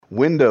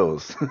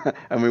Windows.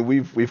 I mean,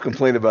 we've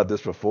complained about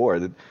this before.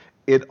 That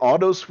it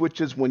auto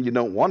switches when you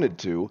don't want it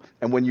to,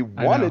 and when you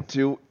I want know. it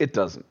to, it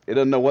doesn't. It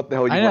doesn't know what the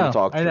hell you I want to know.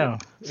 talk I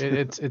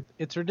through. know.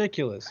 It's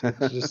ridiculous.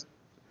 It's just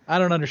I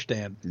don't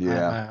understand.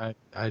 Yeah.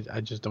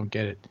 I just don't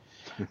get it.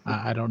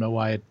 I don't know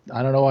why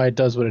I don't know why it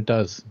does what it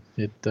does.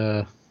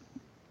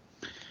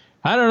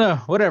 I don't know.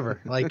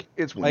 Whatever.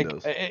 It's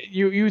Windows.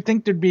 You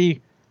think there'd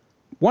be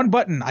one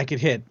button I could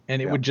hit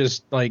and it Yeah. would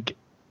just like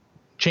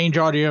change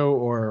audio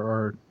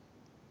or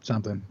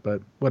something,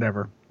 but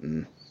whatever.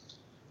 Mm.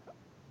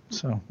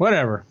 So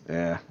whatever.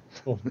 Yeah.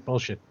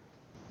 Bullshit.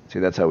 See,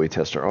 that's how we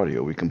test our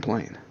audio. We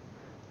complain.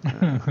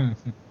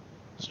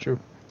 It's true.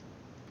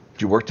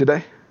 Did you work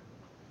today?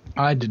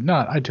 I did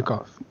not. I took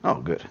off.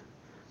 Oh, good.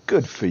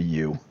 Good for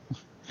you.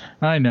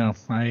 I know.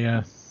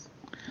 I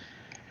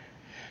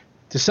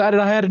decided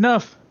I had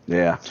enough.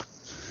 Yeah.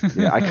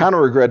 Yeah, I kind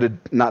of regretted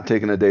not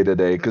taking a day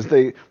today because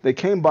they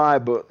came by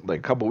but like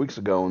a couple weeks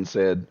ago and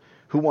said,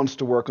 "Who wants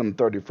to work on the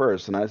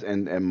 31st?"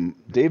 And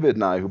David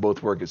and I, who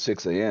both work at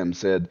 6 a.m.,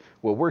 said,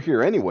 "Well, we're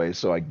here anyway,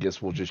 so I guess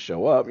we'll just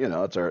show up. You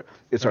know, it's our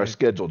Right.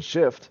 scheduled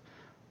shift."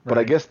 But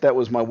I Right. guess that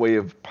was my way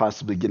of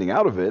possibly getting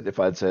out of it if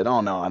I'd said,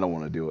 "Oh no, I don't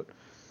want to do it."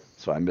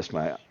 So I missed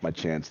my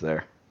chance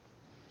there.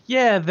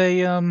 Yeah,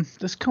 they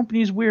this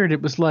company is weird.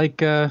 It was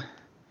like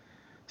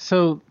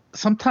so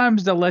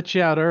sometimes they'll let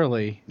you out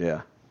early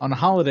Yeah. on the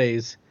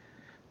holidays,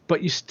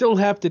 but you still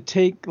have to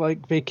take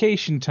like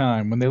vacation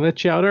time when they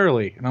let you out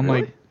early. And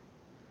Really?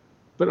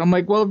 I'm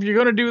like, well, if you're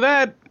gonna do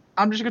that,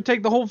 I'm just gonna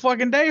take the whole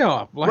fucking day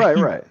off. Like,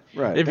 Right. if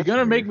you're That's gonna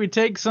weird. make me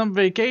take some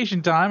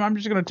vacation time, I'm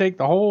just gonna take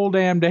the whole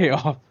damn day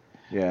off.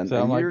 Yeah, and, So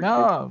I'm and like, your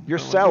no, your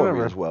like, salary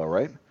whatever. as well,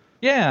 right?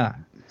 Yeah.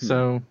 Hmm.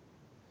 So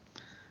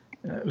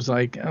it was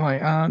like,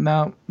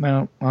 no,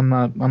 no, I'm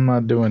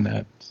not doing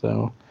that.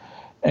 So,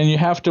 and you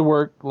have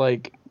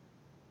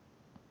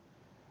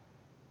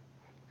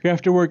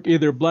to work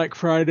either Black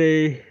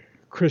Friday,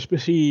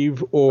 Christmas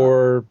Eve, Oh,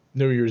 or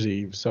New Year's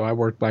Eve. So I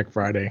worked Black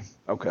Friday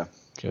okay.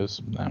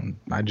 because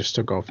I just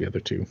took off the other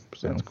two.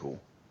 That's cool.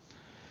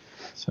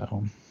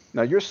 So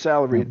Now, your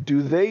salary, um,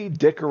 do they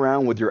dick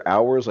around with your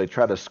hours, like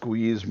try to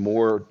squeeze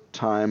more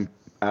time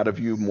out of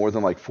you, more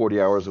than like 40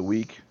 hours a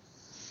week?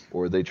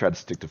 Or they try to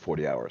stick to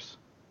 40 hours?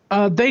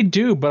 they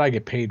do, but I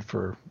get paid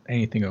for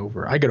anything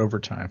over. I get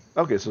overtime.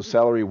 Okay, so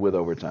salary with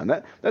overtime.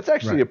 That's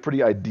actually Right. a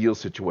pretty ideal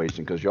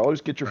situation because you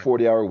always get your Right.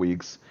 40-hour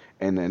weeks,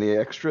 and any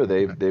extra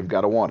they've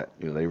got to want it.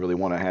 You know, they really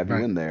want to have you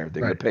Right. in there.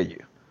 They're going Right. to pay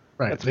you.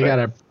 Right. That's They fair.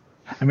 gotta.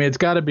 I mean,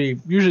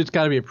 usually it's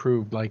gotta be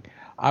approved. Like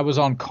I was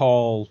on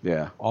call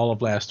Yeah. all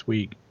of last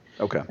week,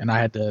 Okay. and I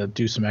had to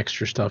do some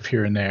extra stuff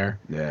here and there.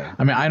 Yeah.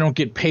 I mean, I don't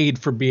get paid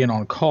for being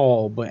on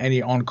call, but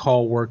any on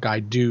call work I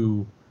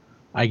do,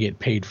 I get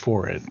paid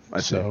for it. I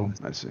see. So,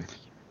 I see.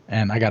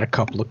 and I got a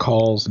couple of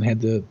calls and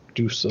had to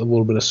do a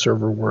little bit of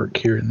server work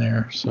here and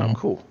there. Oh, So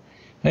cool.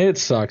 it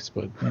sucks,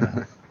 but you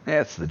know.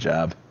 That's the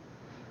job.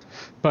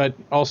 But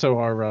also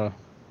our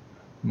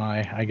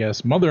my I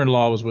guess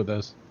mother-in-law was with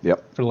us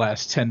Yep. for the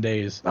last 10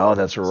 days. Oh,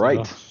 that's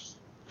right.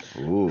 So,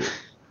 Ooh.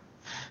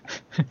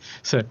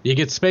 so you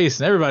get space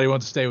and everybody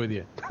wants to stay with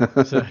you.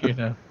 So, you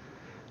know.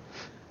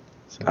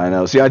 So, I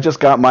know. See, I just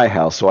got my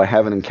house, so I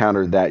haven't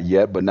encountered that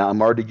yet. But now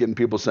I'm already getting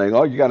people saying,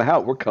 "Oh, you got a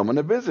house? We're coming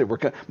to visit."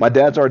 My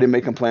dad's already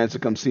making plans to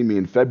come see me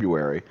in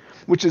February,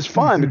 which is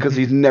fine because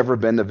he's never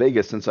been to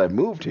Vegas since I've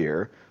moved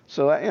here.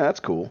 So yeah, that's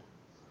cool.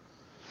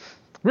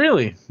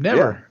 really? Yeah,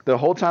 Never. the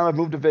whole time I've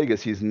moved to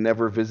Vegas, he's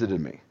never visited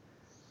me,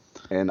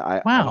 and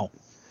Wow.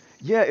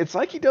 yeah, it's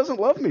like he doesn't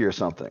love me or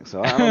something.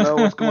 So I don't know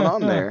what's going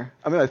on there.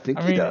 I mean, I think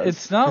I he mean, does.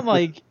 it's not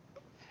like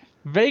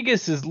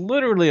Vegas is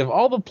literally of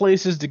all the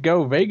places to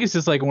go, Vegas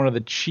is like one of the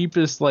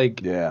cheapest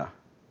like Yeah,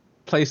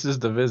 places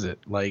to visit.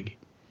 Like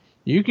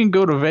you can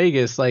go to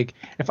Vegas like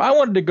if I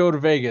wanted to go to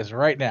Vegas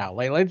right now,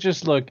 like let's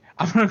just look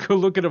I'm going to go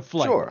look at a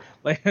flight. sure.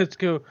 Like let's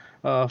go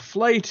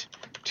flight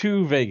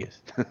to Vegas.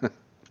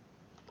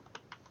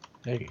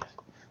 Vegas.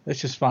 Let's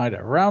just find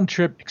a round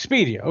trip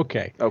Expedia.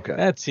 Okay. Okay,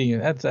 That's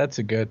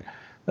a good.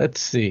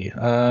 Let's see.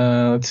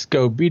 Let's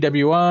go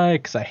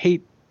BWI cuz I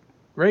hate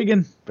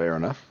Reagan. fair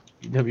enough.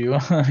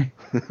 BWI.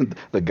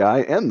 The guy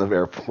and the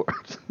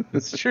airport.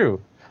 It's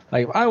true.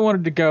 Like if I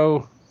wanted to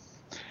go,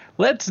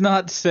 let's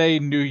not say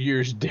New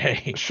Year's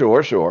Day.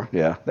 Sure.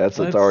 Yeah, it's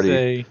Let's already.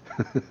 say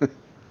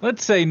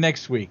let's say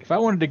next week. If I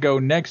wanted to go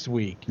next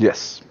week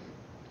Yes,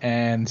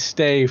 and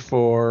stay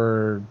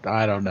for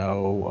I don't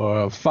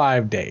know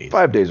 5 days.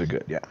 5 days are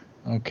good. Yeah.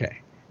 Okay.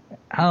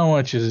 How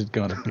much is it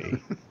gonna be?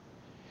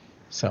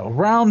 So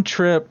round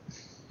trip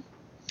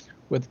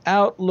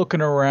without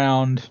looking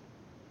around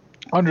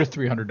under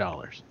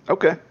 $300.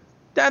 Okay.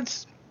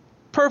 That's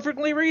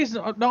perfectly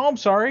reasonable. No, I'm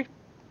sorry.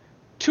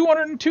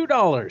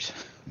 $202.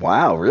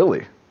 Wow,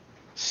 really?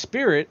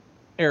 Spirit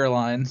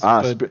Airlines,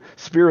 Ah, but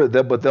Spirit,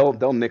 but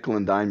they'll nickel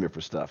and dime you for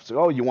stuff. So,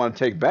 oh, you want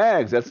to take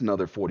bags? That's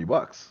another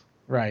 $40.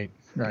 right,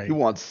 You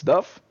want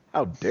stuff?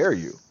 How dare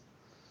you?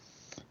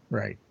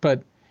 right.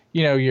 But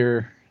you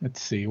know,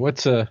 let's see,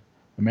 what's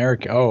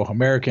American? Oh,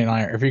 American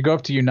Iron. If you go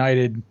up to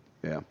United,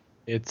 Yeah.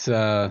 it's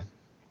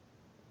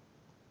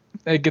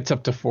it gets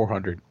up to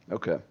 400.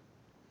 Okay.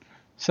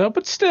 So,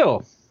 but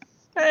still,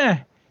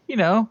 you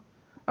know,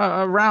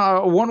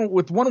 around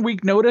with 1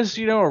 week notice,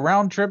 you know, a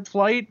round trip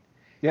flight,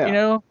 you Yeah.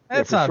 know, Yeah,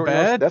 that's for not short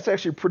notice, bad. that's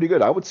actually pretty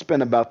good. I would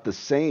spend about the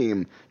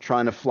same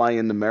trying to fly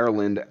into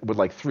Maryland with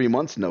like 3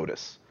 months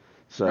notice.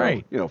 So,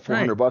 Right, right.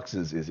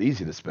 $400 is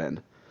easy to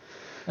spend.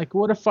 Like,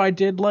 what if I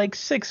did like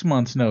 6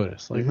 months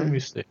notice? Like, let Hmm. me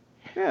see.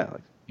 Yeah,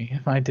 like,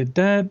 If I did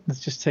that, let's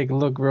just take a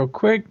look real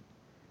quick.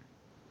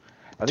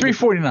 I think it's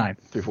 349.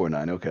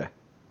 349. Okay.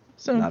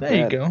 So Not there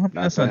you bad. go. I mean,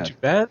 Not that's not too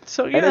bad. bad.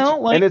 So And it's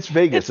and like it's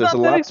Vegas. it's There's a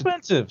not that lot to,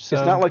 expensive. it's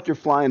So not like you're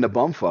flying to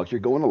bumfuck. You're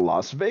going to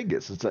Las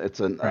Vegas. It's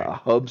a right.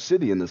 hub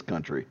city in this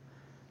country.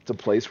 It's a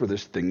place where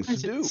there's things Why to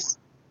is it?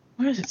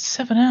 do. Why is it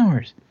 7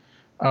 hours?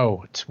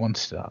 Oh, it's one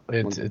stop.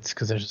 One- It's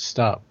because there's a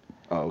stop.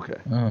 Oh, okay.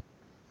 Oh,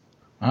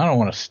 I don't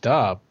want to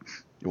stop.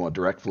 You want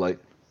direct flight?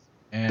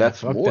 Yeah,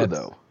 That's more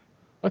though.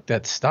 fuck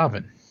that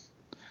stopping.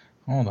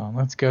 Hold on,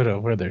 let's go to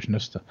where there's no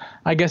stop.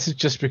 I guess it's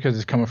just because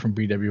it's coming from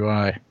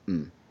BWI.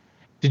 Mm.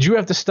 Did you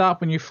have to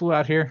stop when you flew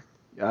out here?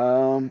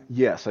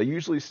 Yes, I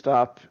usually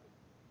stop.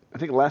 I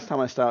think the last time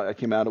I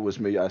came out, it was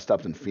me. I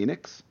stopped in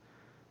Phoenix,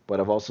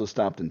 but I've also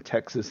stopped in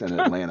Texas and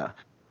Atlanta.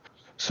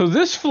 So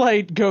this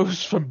flight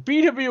goes from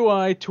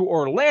BWI to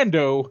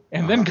Orlando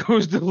and then Uh-huh.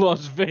 goes to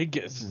Las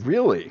Vegas.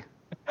 Really?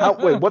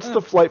 Wait, what's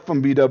the flight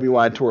from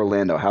BWI to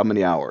Orlando? How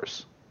many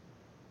hours?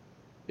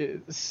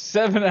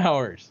 7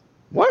 hours.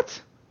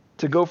 What?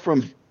 To go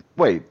from,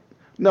 wait,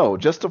 no,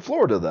 just to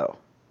Florida though.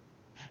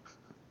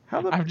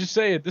 How the, I'm just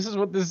saying, this is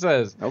what this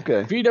says.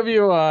 okay.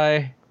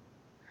 BWI.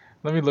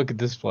 Let me look at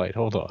this flight.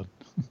 Hold on.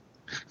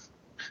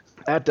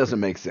 That doesn't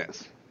make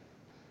sense.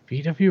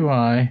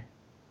 BWI,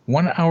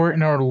 1 hour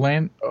in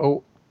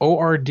Orlando.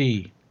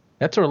 ORD.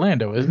 That's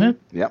Orlando, isn't it?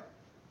 Yep.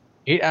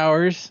 8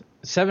 hours,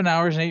 7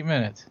 hours and 8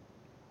 minutes.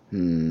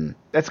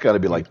 That's got to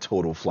be like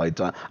total flight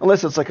time,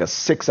 unless it's like a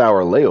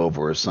 6-hour layover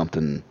or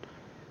something.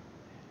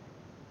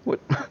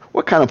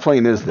 What kind of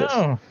plane is this?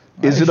 No.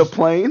 Is it a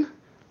plane?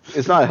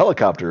 It's not a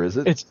helicopter, is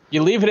it? It's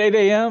you leave at 8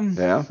 a.m.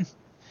 Yeah.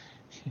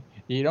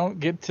 You don't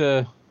get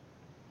to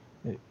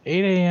 8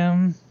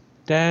 a.m.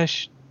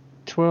 dash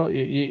 12.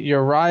 You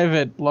arrive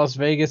at Las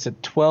Vegas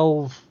at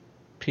 12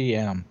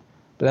 p.m.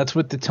 But that's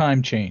with the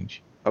time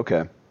change.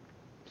 Okay.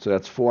 So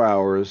that's 4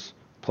 hours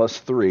plus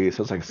 3,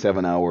 so it's like a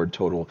 7-hour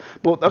total.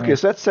 Well, okay, Right.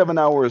 so that's 7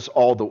 hours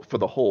for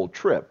the whole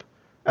trip.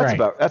 Right.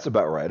 That's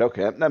about right.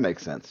 Okay, that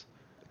makes sense.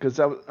 Because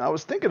I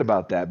was thinking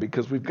about that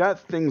because we've got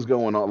things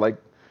going on. Like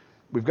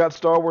we've got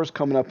Star Wars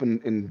coming up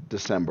in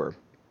December,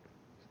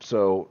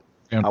 so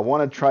Yep. I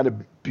want to try to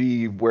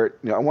be where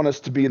I want us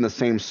to be in the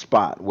same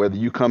spot. Whether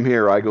you come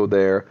here or I go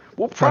there,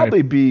 we'll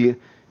probably be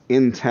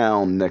in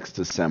town next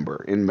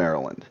December in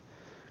Maryland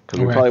because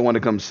we Okay. probably want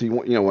to come see,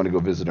 want to go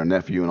visit our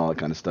nephew and all that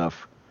kind of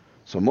stuff.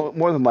 So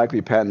more than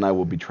likely, Pat and I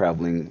will be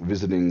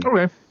visiting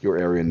Okay. your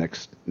area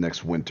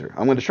next winter.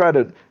 I'm going to try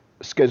to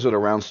schedule it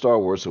around Star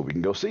Wars so we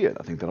can go see it.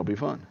 I think that'll be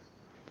fun.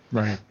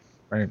 Right.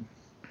 Right.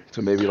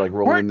 So maybe like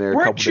roll in there a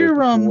couple days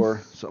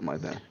before, something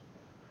like that.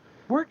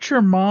 Weren't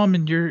your mom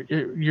and your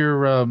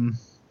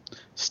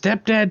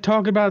stepdad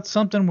talking about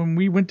something when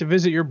we went to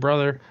visit your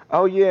brother?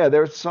 Oh yeah,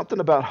 there's something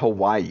about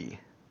Hawaii.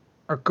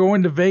 Or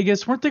going to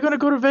Vegas? Weren't they going to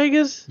go to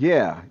Vegas?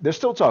 Yeah, they're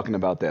still talking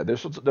about that.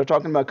 They're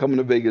talking about coming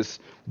to Vegas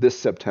this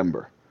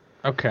September.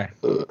 Okay.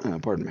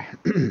 Pardon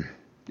me.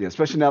 Yeah,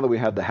 especially now that we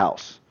have the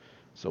house,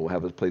 so we'll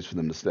have a place for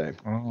them to stay.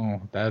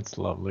 Oh, that's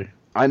lovely.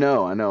 I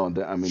know. I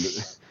mean,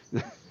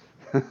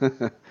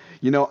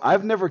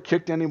 I've never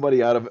kicked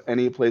anybody out of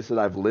any place that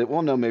I've lived.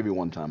 Well, no, maybe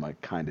one time I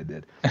kind of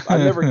did.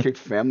 I've never kicked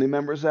family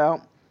members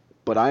out,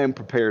 but I am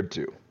prepared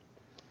to.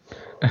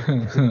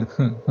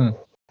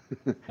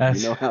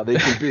 You know how they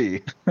can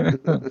be.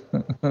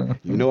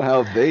 You know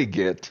how they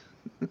get.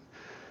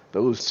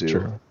 Those two.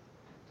 True.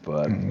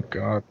 But Oh,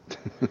 God.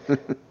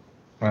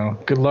 Well,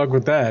 good luck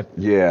with that.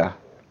 yeah,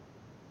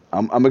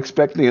 I'm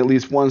expecting at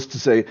least once to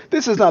say,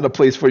 "This is not a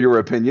place for your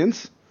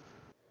opinions."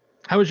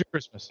 How was your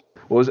Christmas?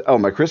 What was? Oh,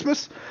 my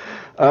Christmas.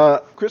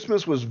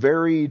 Christmas was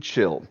very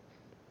chill.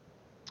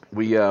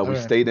 We Okay.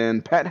 stayed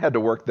in. Pat had to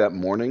work that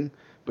morning,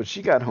 but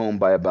she got home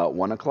by about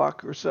 1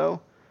 o'clock or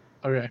so.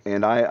 Okay.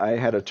 And I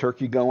had a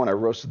turkey going. I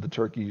roasted the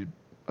turkey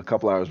a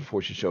couple hours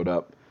before she showed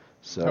up.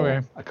 So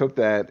Okay. I cooked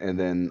that, and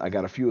then I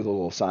got a few of the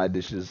little side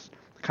dishes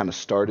kind of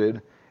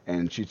started,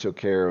 and she took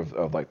care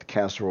of like the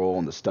casserole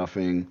and the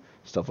stuffing,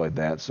 stuff like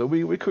that. So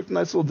we cooked a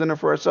nice little dinner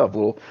for ourselves,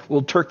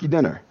 little turkey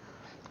dinner,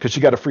 because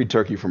she got a free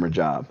turkey from her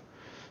job.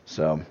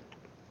 So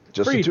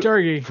just Free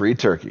turkey. free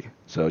turkey.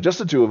 So just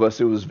the two of us.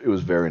 It was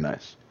very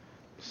nice.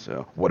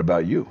 So what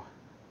about you?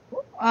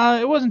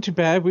 It wasn't too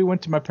bad. We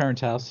went to my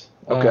parents' house.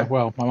 Okay.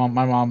 Well,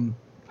 my mom.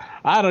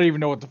 I don't even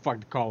know what the fuck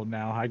to call them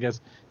now. I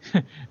guess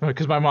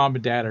because my mom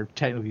and dad are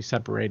technically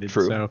separated.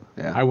 True. So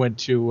Yeah. I went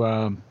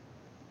to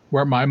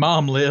where my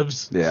mom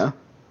lives. Yeah.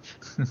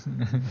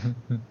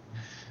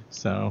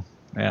 So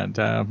and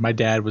my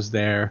dad was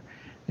there,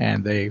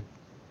 and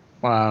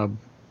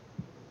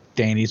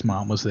Danny's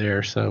mom was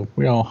there. So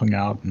we all hung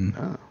out, and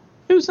Oh.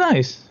 it was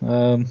nice.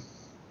 What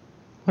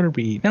did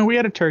we eat? No, we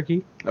had a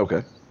turkey.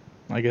 Okay.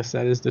 I guess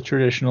that is the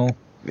traditional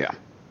Yeah.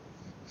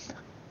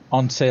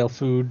 on sale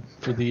food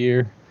for the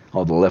year.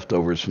 All the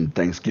leftovers from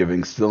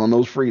Thanksgiving still in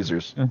those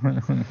freezers.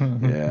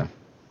 Yeah.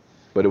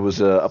 But it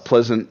was a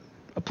pleasant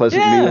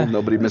meal.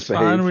 Nobody it was fun.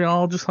 misbehaved. We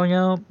all just hung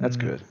out. That's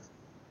good.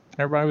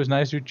 Everybody was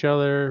nice to each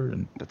other,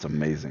 and That's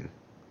amazing.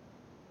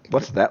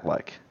 What's that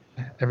like?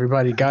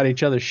 everybody got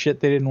each other shit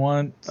they didn't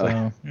want. So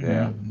yeah.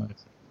 it was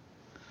nice.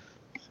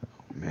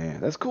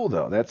 Man, that's cool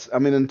though. I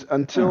mean,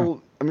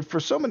 until I mean, for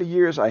so many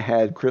years, I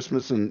had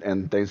Christmas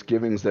and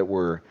Thanksgivings that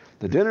were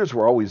the dinners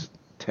were always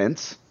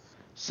tense.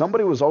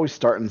 Somebody was always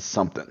starting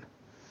something.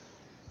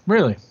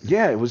 Really?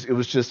 Yeah, it was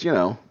just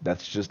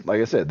that's just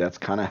like I said, that's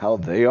kind of how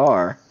they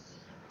are.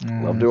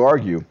 Love to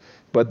argue,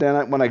 but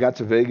then when I got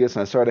to Vegas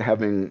and I started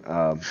having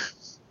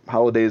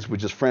holidays with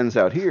just friends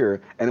out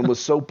here, and it was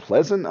so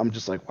pleasant. I'm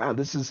just like, wow,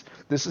 this is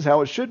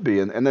how it should be.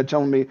 And they're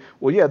telling me,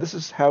 well, yeah, this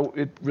is how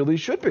it really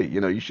should be.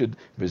 You should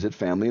visit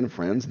family and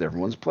friends, and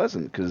everyone's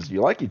pleasant because you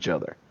like each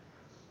other.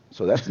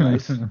 So that's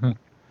nice.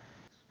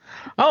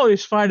 I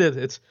always find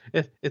it's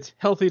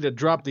healthy to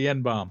drop the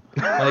N-bomb.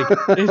 Like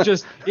it's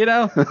just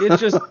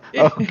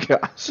Oh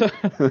gosh. So,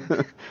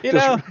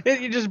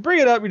 you just bring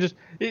it up.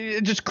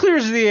 It just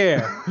clears the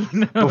air.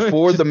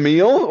 Before the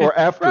meal or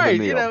after right,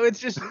 the meal?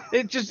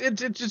 it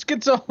just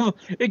gets all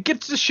it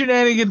gets the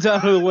shenanigans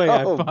out of the way.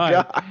 Oh,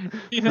 I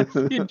find.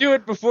 God. You do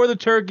it before the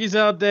turkey's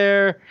out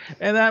there,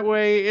 and that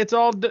way it's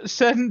all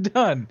said and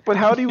done. But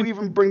how do you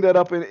even bring that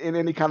up in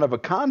any kind of a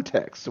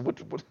context?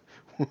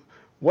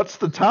 What's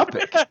the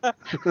topic?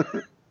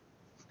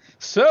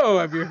 So,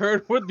 have you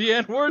heard what the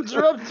N-words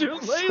are up to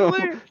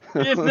lately?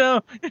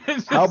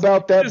 How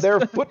about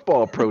their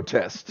football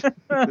protest?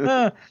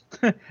 They're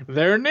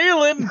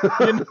kneeling.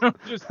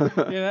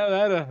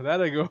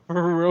 That'll go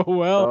over real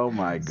well. Oh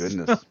my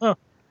goodness.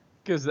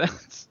 Because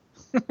that's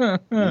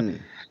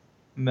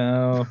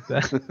No.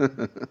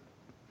 That...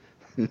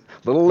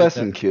 Little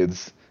lesson,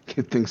 kids.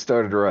 Get things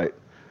started right.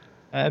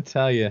 That's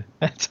how you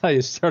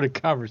start a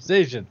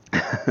conversation.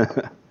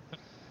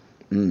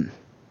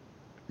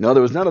 No,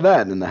 there was none of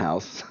that in the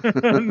house.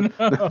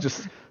 No.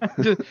 just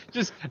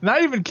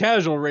not even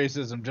casual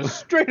racism, just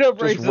straight up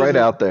racism. Just right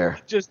out there.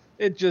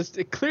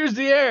 It clears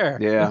the air.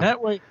 Yeah. And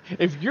that way,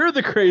 if you're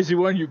the crazy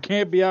one, you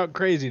can't be out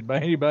crazied by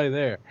anybody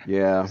there.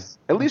 Yeah.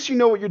 At least you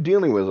know what you're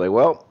dealing with. Like,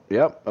 well,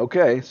 yep,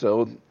 okay,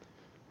 so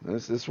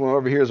this one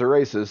over here is a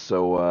racist,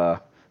 so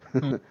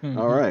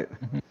all right.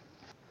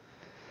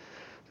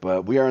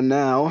 But we are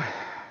now,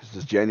 this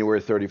is January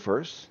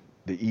 31st,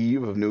 the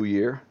eve of New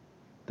Year.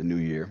 The New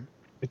Year.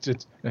 It's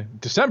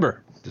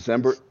December.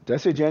 Did I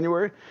say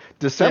January?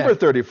 December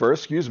 31st,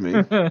 excuse me.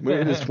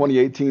 It is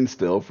 2018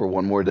 still for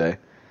one more day.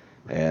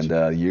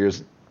 And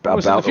year's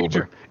about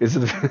over. Is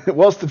it?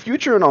 Well, it's the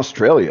future in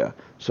Australia.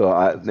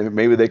 So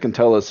maybe they can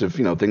tell us if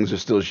things are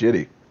still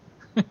shitty.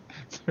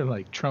 They're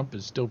like, Trump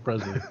is still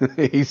president.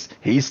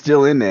 he's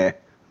still in there.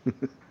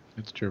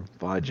 It's true.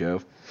 By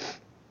Jove.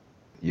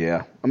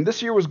 Yeah.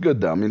 This year was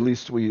good though. At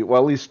least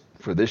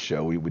for this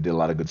show, we did a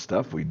lot of good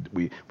stuff.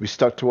 We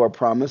stuck to our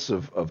promise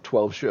of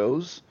 12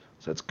 shows,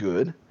 so that's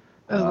good.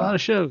 That's a lot of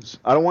shows.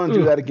 I don't want to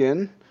do that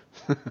again.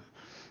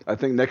 I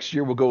think next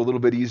year we'll go a little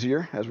bit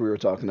easier, as we were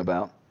talking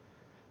about,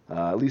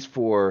 at least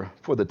for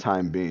the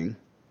time being.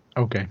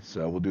 Okay.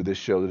 So we'll do this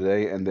show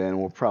today, and then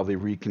we'll probably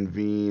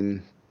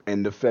reconvene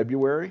end of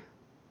February.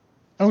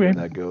 Okay. See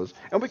how that goes.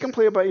 And we can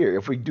play it by ear.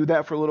 If we do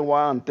that for a little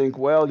while and think,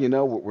 well,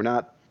 we're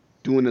not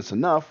doing this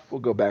enough, we'll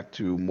go back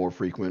to more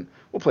frequent.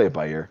 We'll play it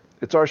by ear.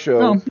 It's our show.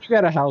 No, you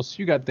got a house.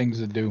 You got things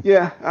to do.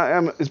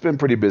 Yeah, it's been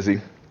pretty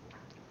busy.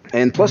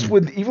 And plus,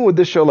 even with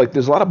this show, like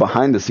there's a lot of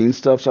behind the scenes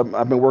stuff. So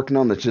I've been working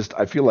on that's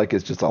I feel like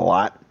it's just a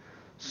lot.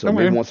 So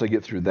maybe once I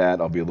get through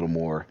that, I'll be a little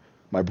more.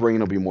 My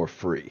brain will be more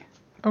free.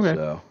 Okay.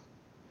 So,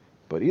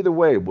 but either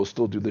way, we'll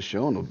still do the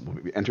show and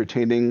we'll be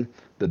entertaining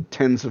the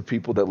tens of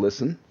people that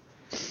listen.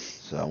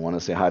 So I want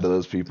to say hi to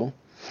those people.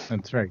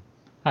 That's right.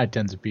 Hi,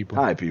 tens of people.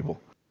 Hi,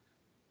 people.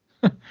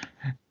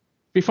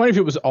 Be funny if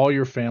it was all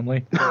your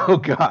family. Oh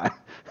God.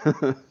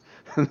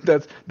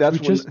 that's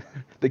when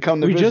they come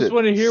to visit. We just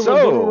want to hear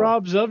what little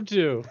Rob's up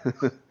to.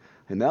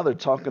 And now they're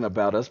talking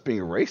about us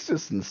being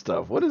racist and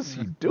stuff. What is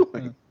he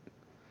doing?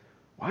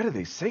 Why do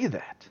they say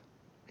that?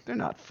 They're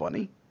not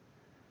funny.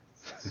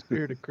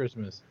 Spirit of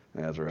Christmas.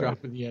 That's right.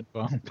 Dropping the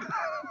N-bomb.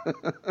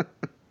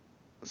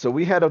 So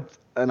we had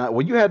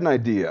you had an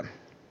idea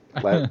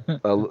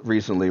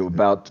recently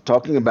about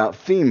talking about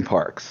theme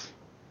parks.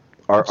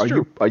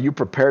 Are you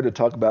prepared to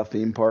talk about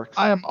theme parks?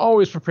 I am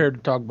always prepared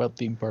to talk about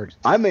theme parks.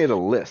 I made a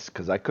list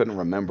because I couldn't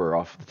remember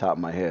off the top of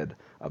my head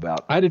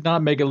about. I did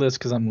not make a list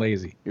because I'm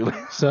lazy.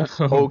 So,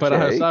 okay. But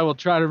I will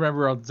try to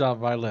remember off the top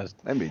of my list.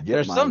 Let me get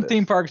There's some list.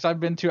 theme parks I've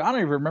been to. I don't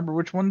even remember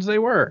which ones they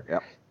were.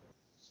 Yep.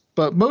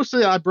 But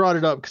mostly I brought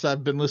it up because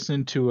I've been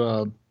listening to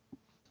a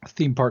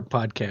theme park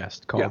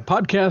podcast called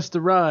Podcast The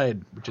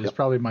Ride, which is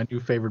probably my new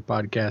favorite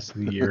podcast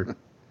of the year.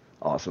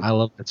 Awesome. I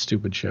love that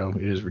stupid show.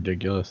 It is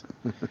ridiculous.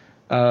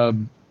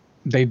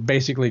 They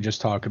basically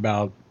just talk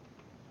about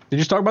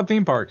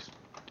theme parks.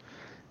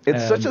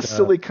 It's such a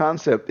silly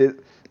concept.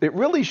 It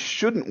really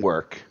shouldn't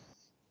work.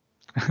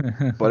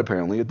 but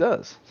apparently it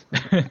does.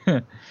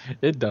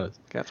 It does.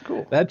 That's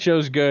cool. That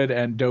show's good,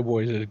 and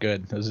Doughboys is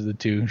good. Those are the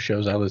two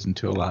shows I listen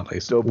to a lot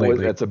Doughboys,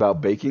 lately. that's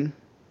about baking?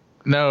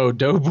 No,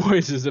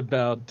 Doughboys is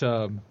about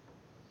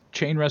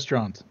chain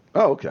restaurants.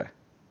 Oh, okay.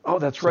 Oh,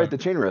 that's right, the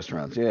chain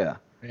restaurants, yeah.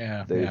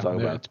 Yeah, They talk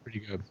about. It's pretty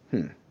good.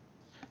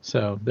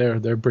 So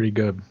they're pretty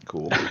good.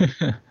 Cool.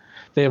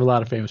 They have a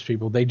lot of famous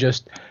people. They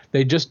just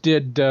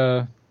did.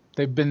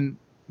 They've been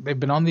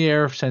on the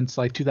air since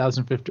like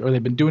 2015, or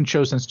they've been doing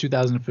shows since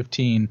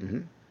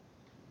 2015,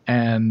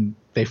 and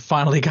they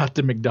finally got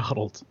to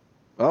McDonald's.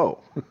 Oh.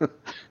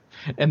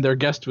 And their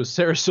guest was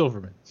Sarah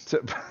Silverman.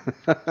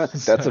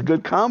 That's a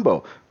good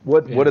combo.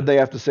 What did they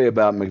have to say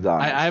about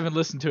McDonald's? I haven't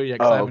listened to it yet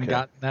because I haven't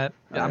gotten that.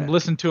 I'm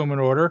listening to them in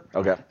order.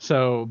 Okay.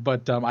 So,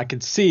 but I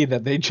could see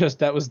that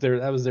that was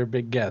their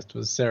big guest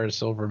was Sarah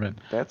Silverman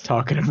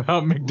talking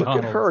about McDonald's.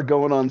 Look at her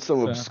going on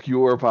some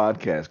obscure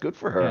podcast. Good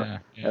for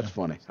her. Yeah. That's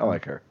funny. I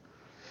like her.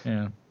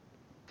 Yeah.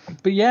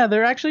 But yeah,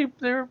 they're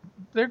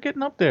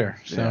getting up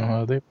there.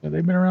 So they've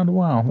been around a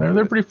while.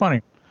 They're pretty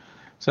funny.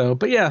 So,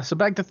 but yeah, so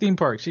back to theme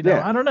parks.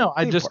 I don't know.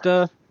 I just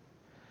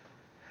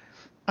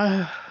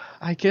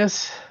I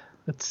guess,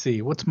 let's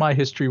see. What's my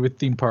history with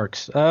theme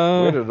parks?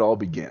 Where did it all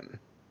begin?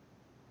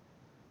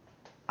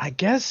 I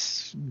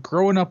guess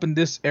growing up in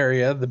this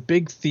area, the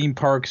big theme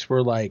parks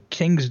were like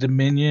King's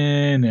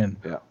Dominion and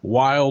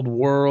Wild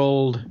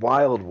World.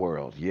 Wild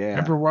World, yeah.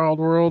 Remember Wild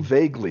World?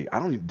 Vaguely.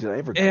 Did I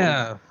ever go?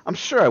 Yeah. I'm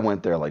sure I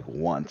went there like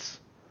once.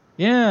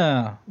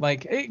 Yeah.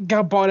 Like it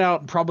got bought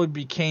out and probably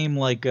became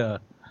like a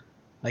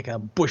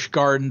Busch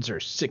Gardens or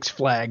Six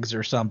Flags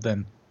or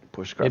something.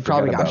 I'm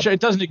sure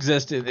it doesn't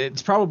exist.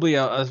 It's probably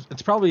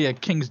a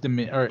King's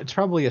Dominion, or it's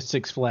probably a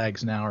Six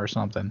Flags now or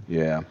something.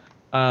 Yeah.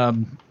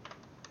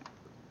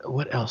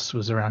 What else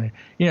was around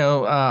here?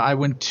 I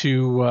went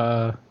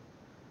to.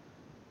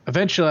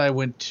 Eventually, I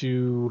went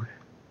to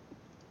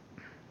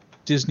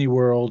Disney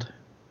World.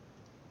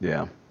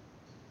 Yeah.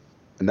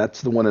 And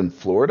that's the one in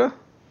Florida?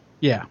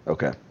 Yeah.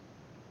 Okay.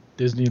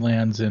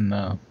 Disneyland's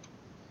in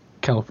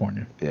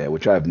California. Yeah,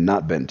 which I have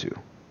not been to.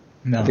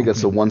 No. I think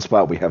that's the one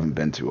spot we haven't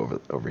been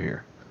to over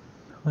here.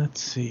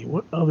 Let's see.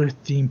 What other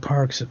theme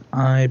parks have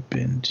I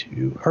been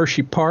to?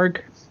 Hershey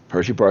Park.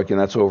 Hershey Park, and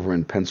that's over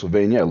in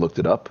Pennsylvania. I looked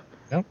it up.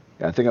 Yep.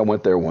 Yeah, I think I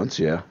went there once,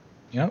 yeah.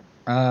 Yep.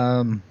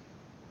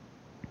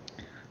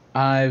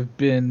 I've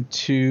been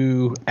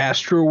to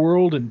Astro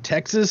World in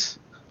Texas.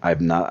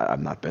 I've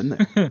not been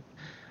there.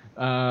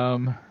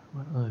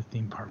 What other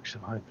theme parks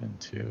have I been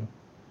to?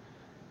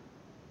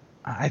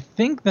 I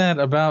think that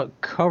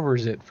about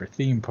covers it for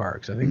theme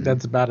parks. I think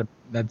that's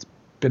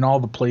been all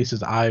the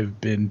places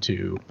I've been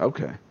to.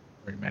 Okay.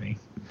 Very many.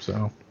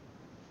 So.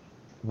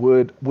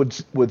 Would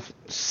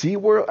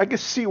SeaWorld? I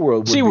guess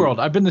SeaWorld. SeaWorld.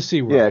 I've been to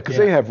SeaWorld. Yeah, because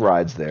they have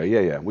rides there.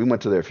 Yeah. We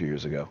went to there a few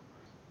years ago.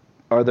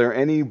 Are there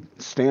any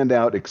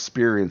standout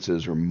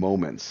experiences or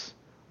moments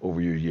over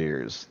your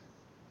years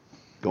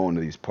going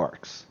to these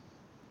parks?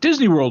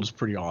 Disney World is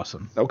pretty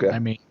awesome. Okay. I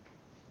mean,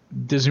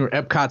 Disney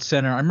Epcot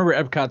Center. I remember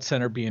Epcot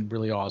Center being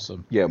really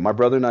awesome. Yeah, my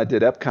brother and I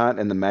did Epcot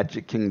and the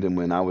Magic Kingdom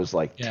when I was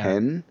like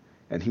 10,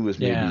 and he was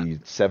maybe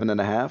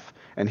 7.5,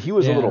 and he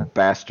was a little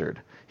bastard.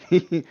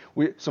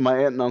 So my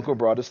aunt and uncle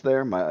brought us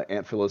there. My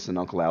Aunt Phyllis and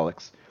Uncle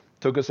Alex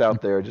took us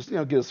out there, just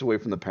get us away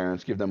from the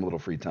parents, give them a little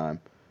free time,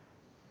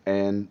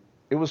 and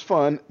it was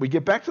fun. We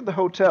get back to the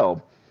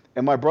hotel,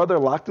 and my brother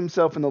locked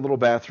himself in the little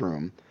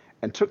bathroom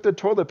and took the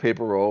toilet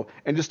paper roll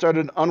and just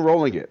started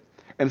unrolling it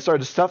and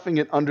started stuffing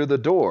it under the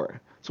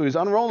door. So he's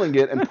unrolling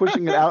it and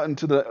pushing it out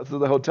into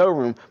the hotel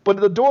room, but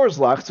the door's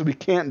locked, so we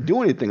can't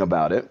do anything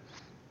about it.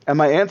 And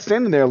my aunt's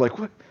standing there like,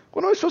 what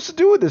am I supposed to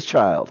do with this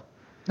child?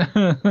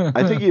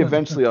 I think he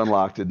eventually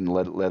unlocked it and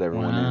let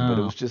everyone in, but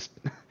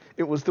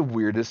it was the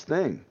weirdest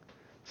thing.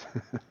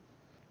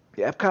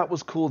 Yeah, Epcot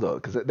was cool though,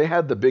 because they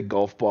had the big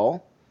golf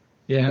ball.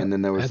 Yeah. And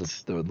then there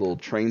was the little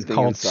train thing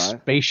called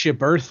inside.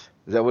 Spaceship Earth.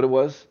 Is that what it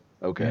was?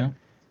 Okay. Yeah.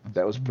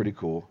 That was pretty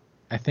cool.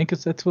 I think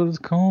that's what it's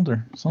called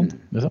or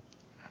something. Is it?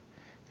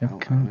 I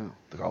don't know.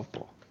 The golf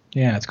ball.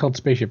 Yeah, it's called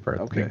Spaceship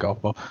Earth. Okay. The big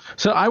golf ball.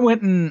 So I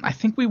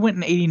think we went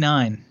in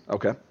 89.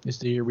 Okay. Is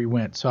the year we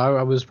went. So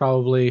I was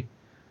probably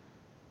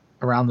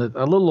around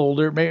a little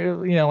older,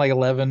 maybe, like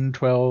 11,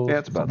 12. Yeah,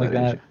 it's about like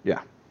that age.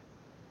 Yeah.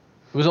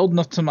 It was old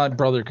enough so my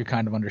brother could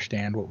kind of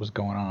understand what was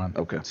going on.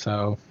 Okay.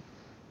 So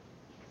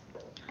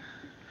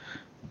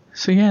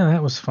yeah,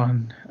 that was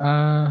fun.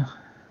 Trying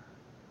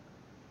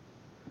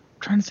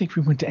to think if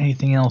we went to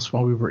anything else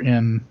while we were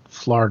in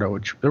Florida,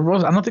 which there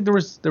was. I don't think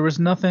there was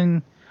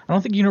nothing. I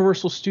don't think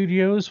Universal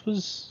Studios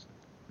was.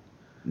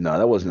 No,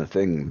 that wasn't a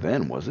thing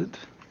then, was it?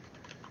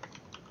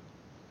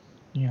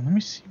 Yeah, let me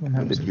see when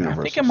that was. I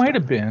think it might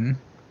have been.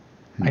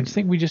 I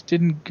think we just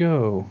didn't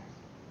go.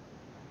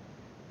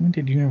 When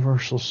did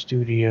Universal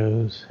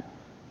Studios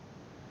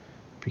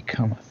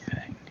become a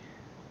thing?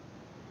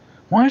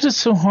 Why is it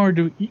so hard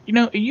to...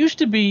 it used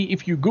to be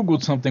if you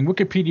Googled something,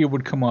 Wikipedia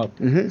would come up.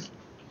 Mm-hmm.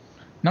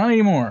 Not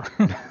anymore.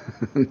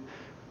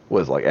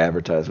 Was like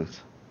advertisements?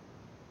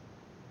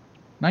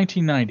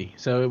 1990.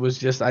 So it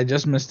was I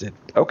just missed it.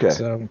 Okay.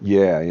 So,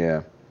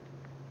 yeah.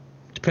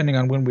 depending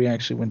on when we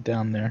actually went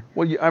down there.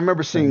 Well, I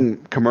remember seeing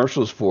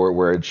commercials for it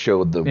where it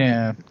showed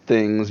the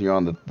things. You're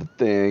on the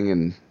thing,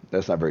 and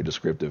that's not very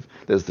descriptive.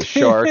 There's the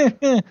shark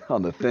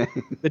on the thing.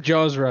 The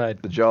Jaws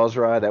ride. The Jaws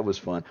ride, that was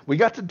fun. We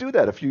got to do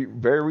that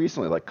very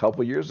recently, like a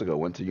couple years ago.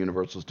 Went to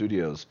Universal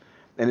Studios,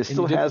 and it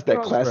still has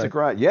that classic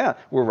ride. Yeah,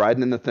 we're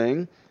riding in the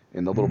thing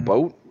in the little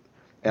boat,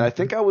 and I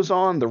think I was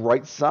on the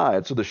right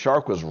side, so the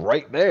shark was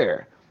right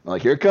there. I'm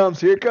like, here it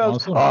comes.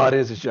 Awesome. Oh, it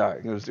is a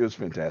shark. It was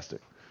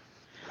fantastic.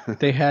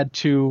 They had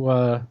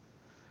to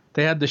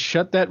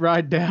shut that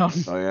ride down.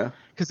 Oh yeah,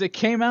 because it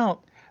came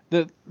out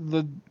the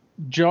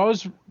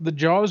Jaws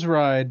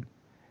ride.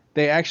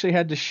 They actually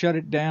had to shut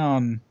it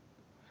down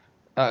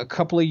a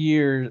couple of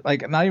years,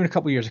 like not even a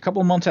couple of years, a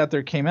couple of months after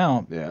it came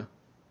out.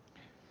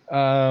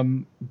 Yeah.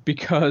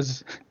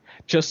 Because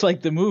just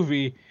like the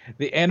movie,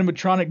 the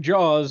animatronic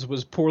Jaws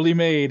was poorly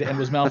made and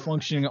was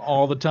malfunctioning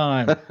all the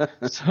time.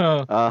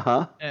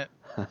 So.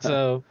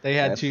 So they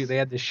had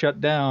to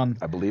shut down.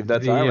 I believe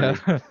that's irony.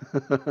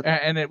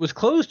 And it was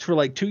closed for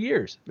like 2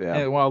 years.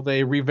 Yeah. While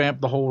they revamped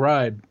the whole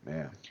ride.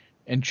 Yeah.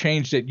 And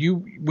changed it.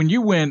 When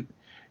you went,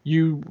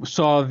 you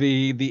saw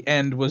the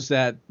end was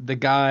that the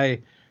guy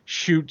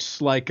shoots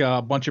like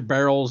a bunch of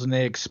barrels and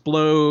they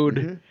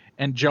explode,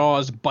 and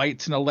Jaws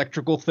bites an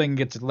electrical thing,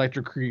 gets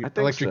electrocuted,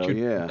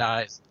 and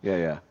dies.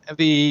 Yeah.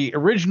 The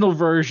original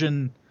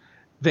version,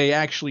 they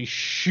actually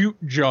shoot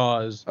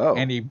Jaws,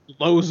 and he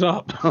blows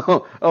up.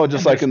 Oh,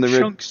 just like in the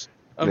chunks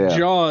of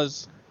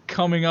Jaws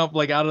coming up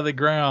like out of the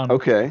ground.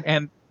 Okay.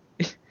 And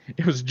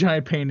it was a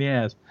giant pain in the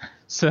ass.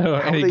 So how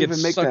and do they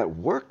even make that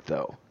work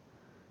though?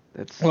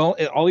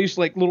 All these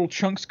like little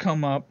chunks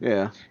come up.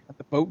 Yeah. And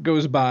the boat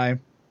goes by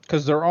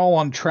because they're all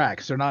on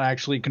tracks. They're not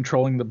actually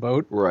controlling the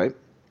boat. Right.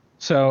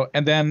 So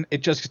and then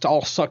it just gets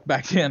all sucked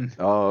back in.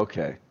 Oh,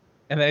 okay.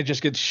 And then it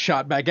just gets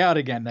shot back out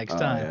again next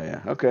time.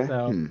 Yeah. Okay.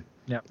 So,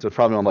 yeah. So it's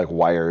probably on like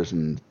wires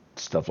and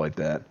stuff like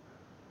that.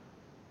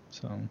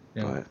 So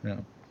yeah.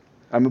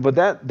 I mean, but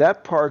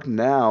that park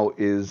now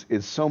is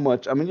so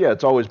much. I mean, yeah,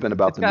 it's always been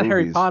about the movies. It's got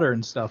Harry Potter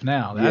and stuff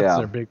now.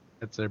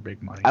 That's their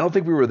big money. I don't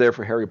think we were there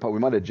for Harry Potter. We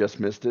might have just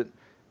missed it,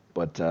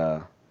 but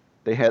I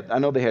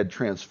know they had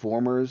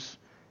Transformers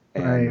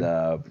and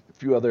a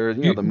few other,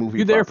 the movie.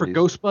 You there properties.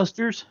 for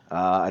Ghostbusters?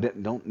 I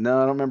don't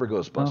remember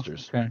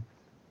Ghostbusters. Oh, okay.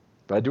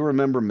 But I do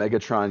remember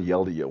Megatron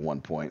yelled at you at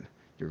one point.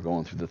 You're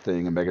going through the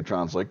thing, and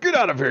Megatron's like, "Get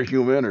out of here,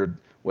 human!" or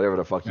whatever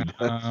the fuck he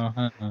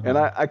does. And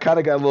I kind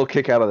of got a little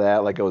kick out of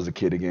that, like I was a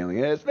kid again. Like,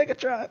 yeah, it's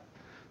Megatron.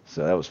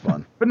 So that was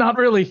fun. But not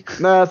really.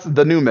 No, it's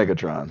the new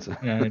Megatrons.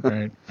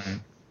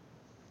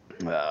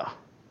 Right.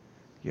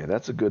 Yeah,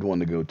 that's a good one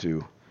to go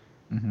to.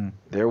 Mm-hmm.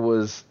 There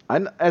was,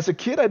 as a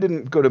kid, I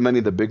didn't go to many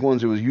of the big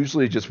ones. It was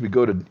usually just we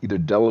go to either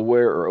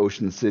Delaware or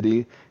Ocean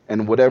City,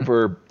 and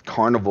whatever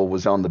carnival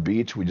was on the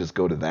beach, we just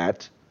go to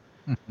that.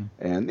 Mm-hmm.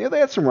 And they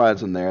had some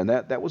rides in there, and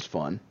that was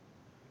fun.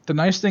 The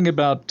nice thing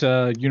about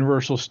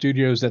Universal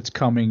Studios that's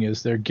coming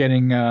is they're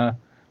getting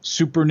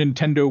Super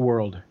Nintendo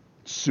World.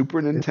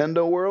 Super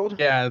Nintendo World?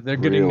 Yeah, they're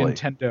getting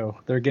Nintendo.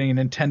 They're getting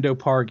a Nintendo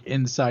park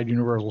inside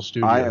Universal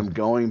Studios. I am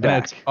going back.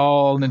 And it's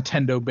all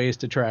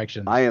Nintendo-based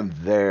attractions. I am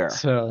there.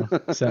 So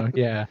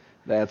yeah.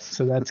 That's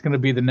going to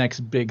be the next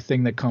big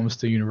thing that comes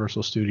to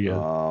Universal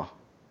Studios. Oh.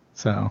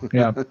 So,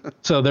 yeah.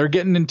 So they're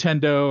getting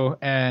Nintendo,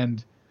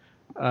 and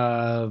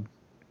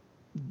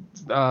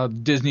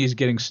Disney's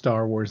getting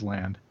Star Wars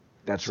Land.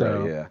 That's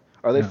right, yeah.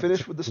 Are they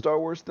finished with the Star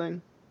Wars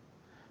thing?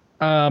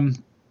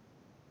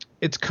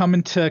 It's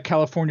coming to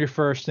California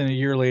first, and a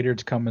year later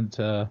it's coming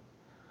to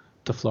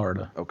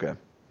Florida. Okay.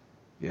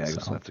 Yeah, I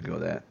guess I'll have to go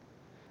that.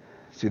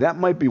 See, that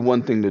might be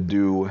one thing to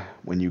do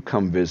when you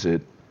come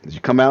visit, is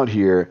you come out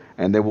here,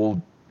 and then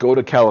we'll go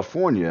to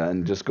California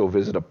and just go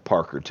visit a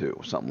park or two,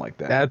 something like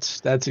that.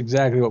 That's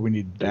exactly what we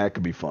need to do. That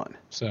could be fun.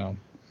 So.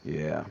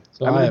 Yeah.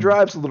 So I mean, the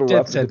drive's a little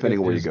rough depending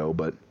on where you go,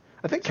 but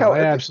I think I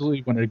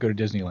absolutely wanted to go to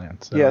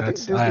Disneyland. So yeah, I think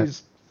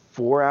Disney's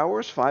 4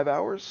 hours, 5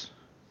 hours.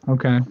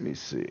 Okay. Let me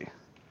see.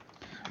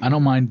 I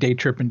don't mind day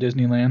tripping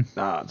Disneyland.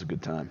 It's a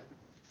good time.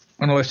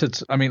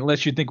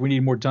 Unless you think we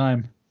need more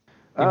time.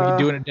 Think we can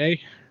do it in a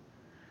day?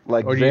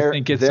 Like, or do you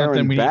think it's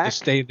something we need to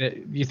stay there?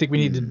 You think we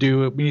need to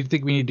do it? We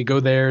need to go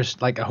there.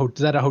 Like is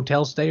that a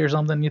hotel stay or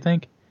something? You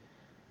think?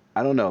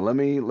 I don't know. Let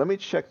me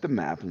check the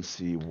map and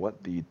see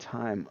what the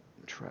time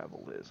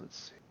travel is. Let's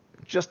see.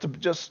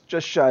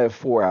 Just shy of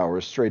 4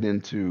 hours straight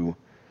into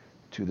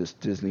this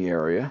Disney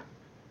area,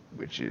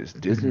 which is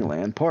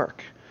Disneyland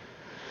Park.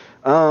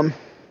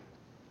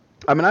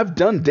 I mean, I've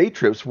done day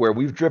trips where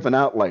we've driven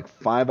out like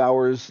 5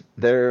 hours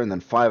there and then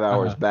 5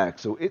 hours back,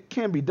 so it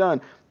can be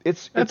done.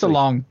 It's a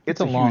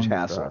huge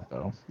hassle,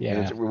 though.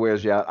 Yeah, it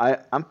wears you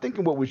out. I'm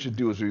thinking what we should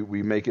do is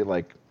we make it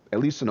like at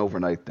least an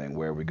overnight thing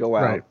where we go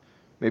out,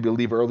 maybe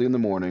leave early in the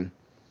morning,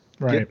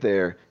 get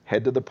there,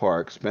 head to the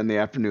park, spend the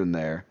afternoon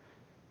there,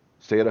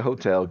 stay at a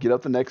hotel, get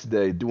up the next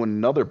day, do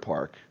another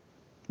park.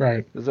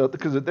 Right.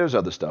 Because there's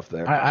other stuff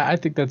there. I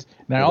think that's.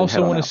 And I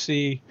also want to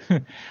see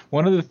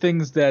one of the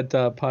things that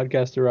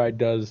Podcaster Ride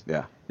does.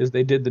 Yeah. Is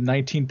they did the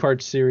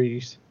 19-part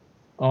series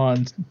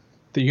on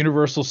the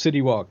Universal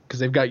City Walk, because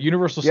they've got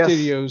Universal Yes,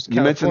 Studios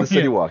you mentioned the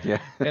City California,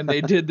 Walk, yeah. and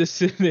they did the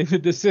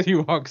City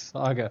Walk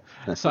saga.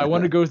 So I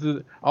want to go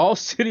through. All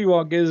City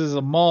Walk is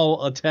a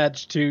mall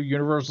attached to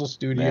Universal Yeah,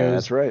 Studios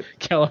that's right.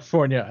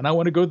 California, and I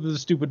want to go through the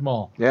stupid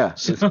mall. Yeah,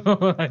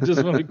 So I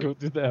just want to go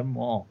through that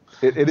mall.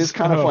 it is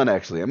kind of So, fun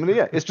actually. I mean,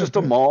 yeah, it's just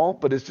a mall,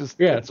 but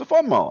yeah, it's a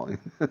fun mall.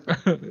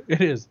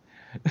 it is.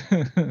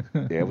 Yeah,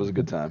 it was a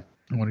good time.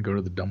 I want to go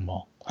to the dumb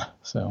mall.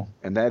 So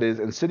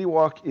And City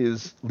Walk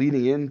is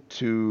leading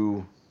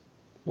into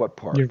what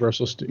park?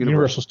 Universal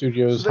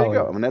Studios. So there you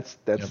go. I Hollywood. mean, that's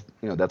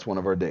that's one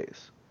of our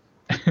days.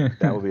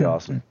 That would be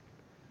awesome.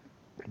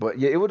 But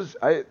yeah,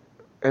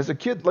 as a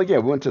kid, like, yeah,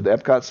 we went to the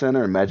Epcot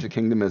Center and Magic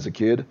Kingdom as a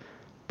kid,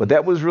 but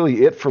that was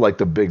really it for like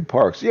the big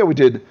parks. Yeah, we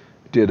did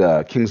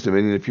King's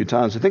Dominion a few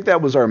times. I think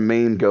that was our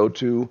main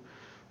go-to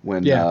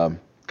when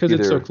because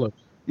it's so close.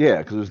 Yeah,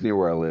 because it was near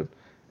where I live,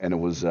 and it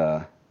was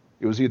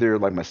either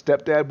like my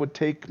stepdad would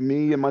take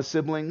me and my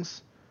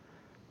siblings,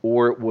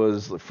 or it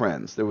was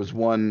friends. There was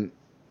one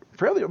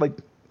fairly like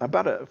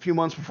about a few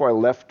months before I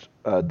left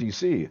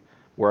DC,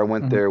 where I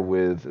went there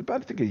with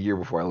about I think a year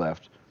before I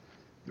left.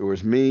 It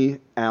was me,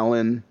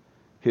 Alan,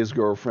 his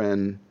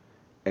girlfriend,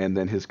 and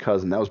then his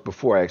cousin. That was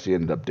before I actually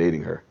ended up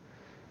dating her.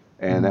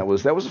 And that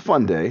was a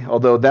fun day.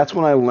 Although that's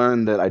when I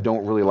learned that I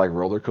don't really like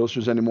roller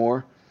coasters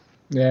anymore.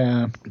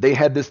 Yeah. They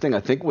had this thing I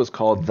think was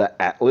called the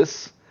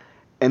Atlas,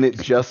 and it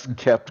just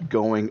kept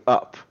going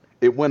up.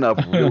 It went up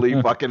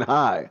really fucking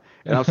high.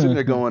 And I was sitting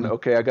there going,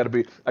 okay, I gotta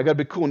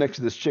be cool next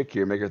to this chick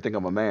here, make her think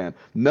I'm a man.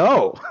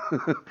 No,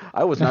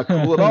 I was not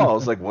cool at all. I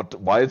was like, what?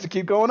 Why does it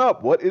keep going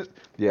up? What is?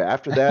 Yeah.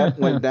 After that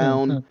went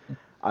down,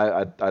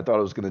 I thought I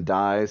was gonna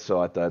die. So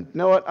I thought, you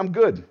know what? I'm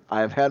good. I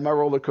have had my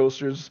roller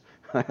coasters.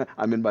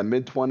 I'm in my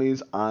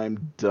mid-20s.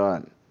 I'm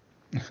done.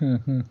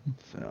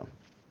 So,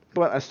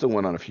 but I still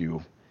went on a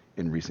few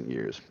in recent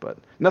years, but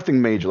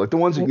nothing major. Like the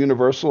ones at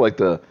Universal, like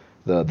the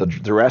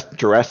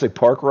Jurassic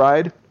Park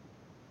ride.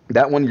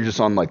 That one you're just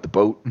on like the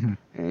boat, and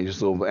you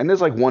just and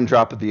there's like one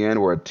drop at the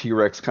end where a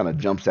T-Rex kind of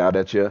jumps out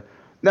at you.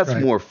 That's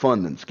more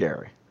fun than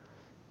scary.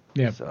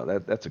 Yeah.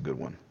 So that's a good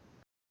one.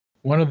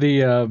 One of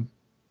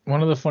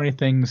the funny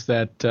things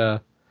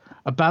that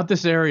about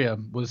this area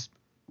was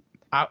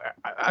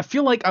I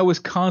feel like I was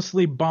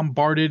constantly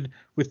bombarded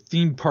with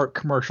theme park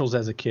commercials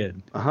as a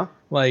kid.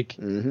 Like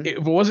if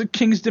it wasn't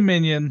King's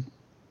Dominion,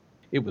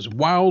 it was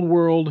Wild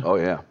World. Oh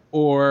yeah.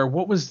 Or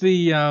what was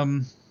the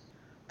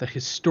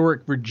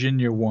historic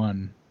Virginia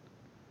one?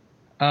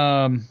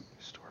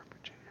 Historic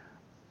Virginia.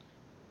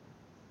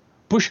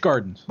 Busch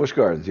Gardens. Busch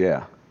Gardens,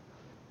 yeah.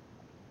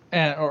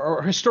 And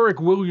or historic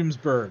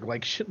Williamsburg,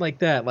 like shit like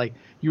that. Like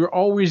you were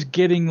always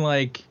getting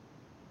like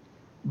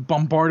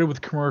bombarded with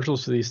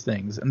commercials for these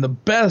things, and the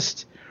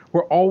best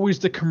were always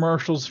the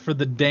commercials for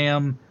the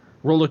damn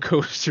roller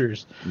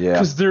coasters. Yeah.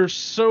 Because they're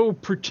so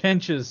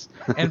pretentious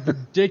and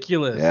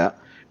ridiculous. Yeah.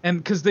 And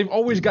because they've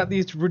always got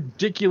these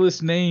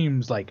ridiculous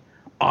names like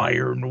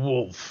Iron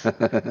Wolf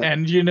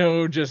and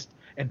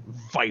and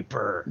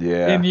Viper.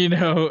 Yeah. And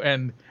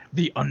and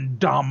the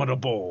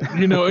Undomitable.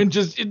 And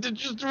just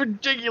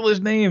ridiculous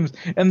names.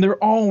 And they're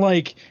all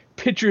like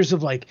pictures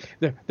of like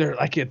they're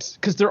like it's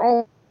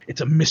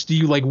a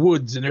misty like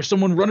woods and there's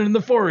someone running in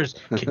the forest.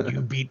 Can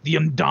you beat the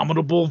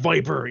Undomitable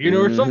Viper?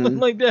 Or something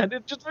like that.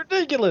 It's just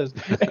ridiculous.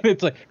 And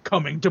it's like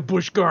coming to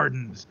Busch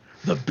Gardens.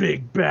 The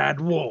big bad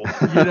wolf,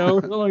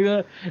 something like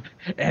that.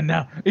 And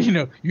now,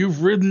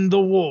 you've ridden the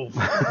wolf.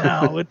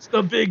 Now it's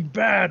the big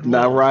bad wolf.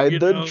 Now ride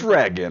the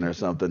dragon or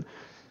something.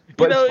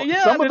 But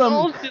some of them,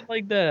 all shit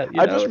like that.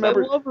 I just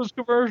remember. I love those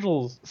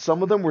commercials.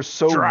 Some of them were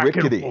so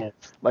rickety. Wolf.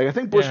 Like I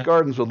think Busch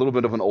Gardens was a little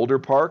bit of an older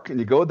park, and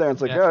you go there and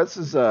it's like, oh, this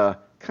is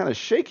kind of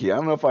shaky. I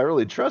don't know if I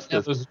really trust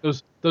this.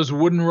 Those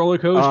wooden roller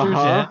coasters.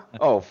 Yeah.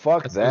 Oh,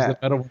 fuck that. Those the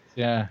metal ones.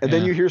 Yeah. And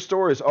then you hear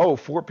stories. Oh,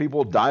 4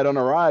 people died on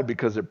a ride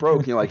because it broke.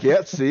 And you're like,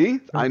 yeah,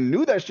 see, I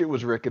knew that shit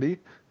was rickety,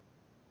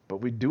 but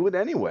we do it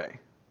anyway.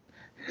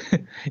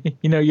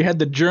 You had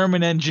the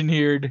German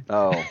engineered,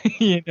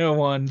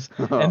 ones,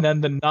 and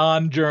then the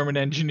non-German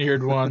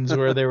engineered ones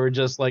where they were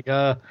just like,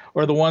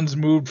 or the ones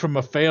moved from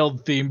a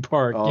failed theme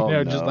park,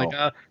 just like,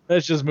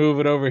 let's just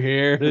move it over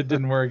here. It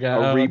didn't work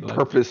out. A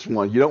repurposed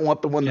one. You don't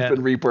want the one that's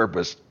been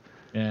repurposed.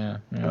 Yeah.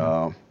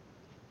 So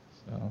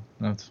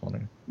that's funny.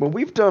 Well,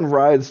 we've done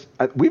rides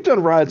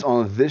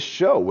on this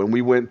show when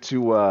we went to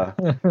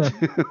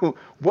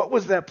what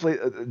was that place?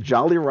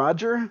 Jolly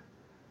Roger?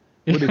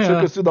 When they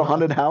took us to the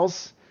haunted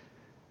house,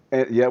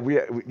 and we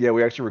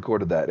actually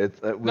recorded that.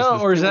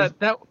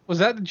 Was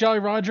that the Jolly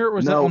Roger, or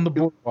was that on the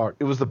boardwalk?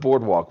 It was the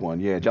boardwalk one.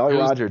 Yeah, Jolly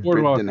Roger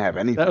didn't have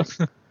anything.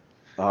 It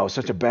was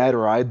such a bad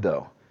ride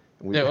though.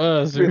 It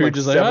was. We were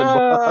just like,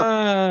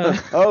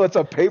 oh, it's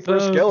a paper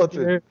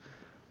skeleton.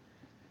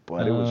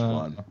 But it was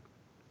fun.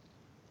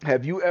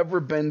 Have you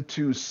ever been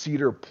to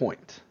Cedar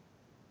Point?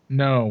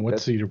 No,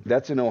 what's Cedar Point?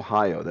 That's in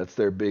Ohio. That's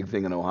their big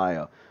thing in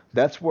Ohio.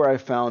 That's where I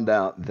found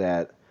out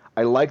that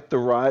I like the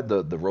ride,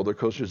 the roller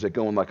coasters that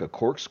go in like a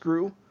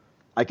corkscrew.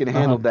 I can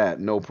handle that.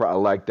 No problem.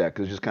 I like that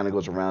because it just kind of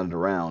goes around and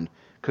around.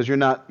 Because you're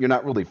not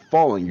really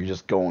falling. You're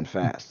just going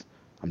fast.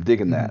 I'm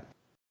digging that.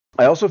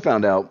 I also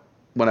found out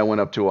when I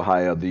went up to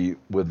Ohio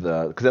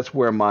because that's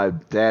where my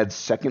dad's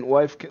second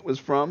wife was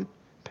from,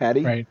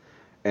 Patty, Right.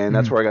 and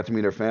that's Mm. where I got to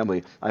meet her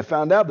family. I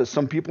found out that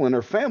some people in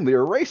her family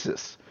are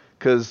racist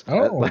because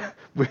Oh.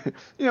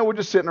 we're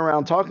just sitting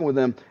around talking with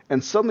them,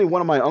 and suddenly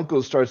one of my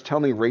uncles starts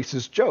telling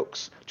racist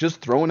jokes, just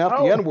throwing out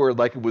the Oh. N word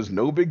like it was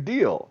no big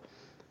deal,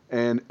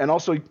 and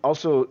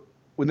also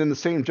within the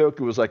same joke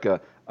it was like a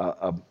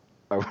a,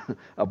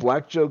 a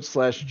black joke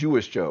slash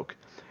Jewish joke,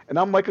 and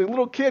I'm like a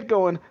little kid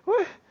going,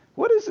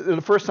 what is it?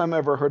 The first time I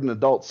ever heard an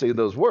adult say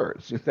those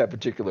words, that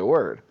particular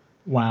word.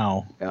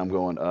 Wow. And I'm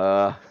going,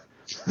 I'm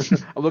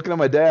looking at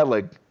my dad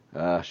like,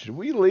 should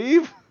we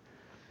leave?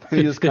 And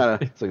he just kind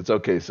of, it's like, it's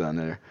okay,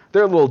 son.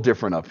 They're a little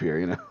different up here,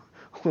 a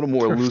little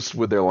more loose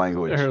with their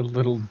language. They're a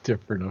little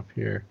different up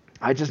here.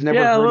 I just never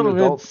Yeah, a heard an little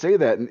adult bit. say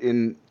that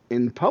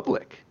in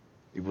public.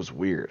 It was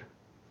weird.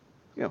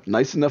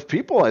 Nice enough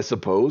people, I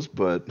suppose,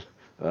 but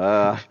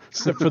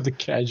Except for the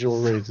casual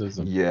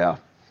racism. yeah.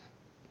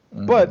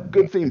 But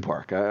good theme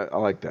park. I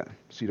like that.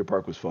 Cedar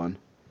Park was fun.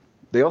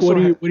 They also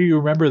What do you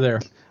remember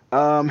there?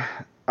 I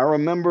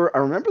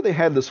remember they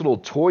had this little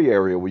toy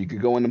area where you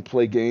could go in and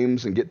play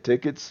games and get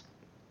tickets.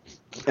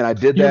 And I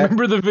did You that.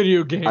 remember the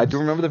video games? I do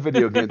remember the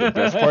video game, the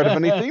best part of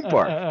any theme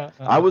park.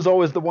 I was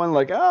always the one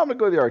like, I'm gonna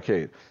go to the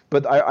arcade.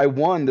 But I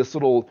won this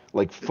little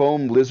like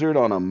foam lizard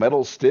on a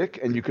metal stick,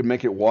 and you could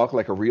make it walk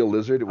like a real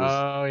lizard. It was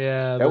Oh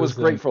yeah. that was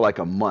great for like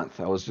a month.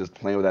 I was just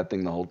playing with that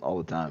thing all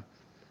the time.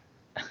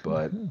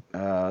 But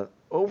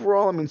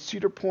overall, I mean,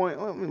 Cedar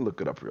Point. Let me look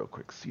it up real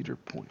quick. Cedar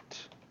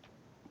Point.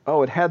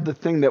 Oh, it had the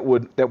thing that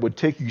would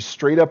take you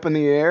straight up in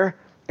the air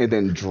and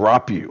then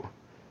drop you.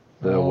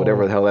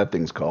 Whatever the hell that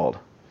thing's called.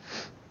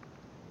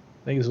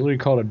 I think it's literally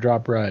called a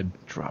drop ride.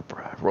 Drop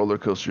ride. Roller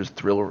coasters,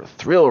 thrill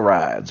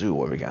rides. Ooh,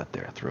 what we got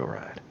there? Thrill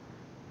ride.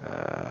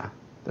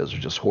 Those are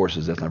just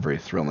horses. That's not very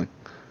thrilling.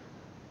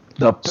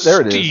 There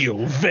it is.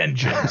 Steel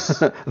Vengeance.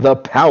 The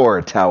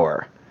Power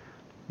Tower.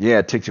 Yeah,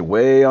 it takes you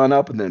way on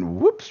up and then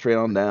whoop, straight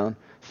on down.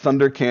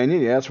 Thunder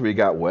Canyon. Yeah, that's where you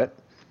got wet.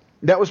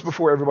 That was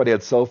before everybody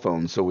had cell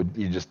phones, so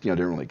you just didn't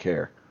really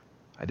care.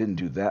 I didn't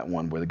do that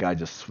one where the guy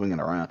just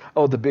swinging around.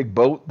 Oh, the big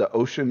boat, the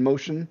Ocean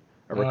Motion.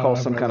 I recall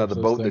some kind of the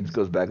boat that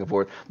goes back and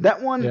forth.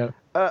 That one,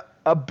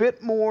 a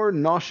bit more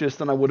nauseous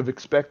than I would have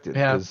expected.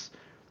 Yeah. Because,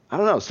 I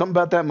don't know, something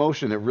about that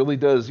motion, it really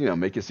does,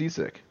 make you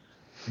seasick.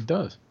 It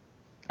does.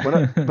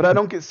 But I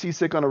don't get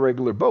seasick on a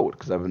regular boat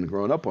because I've been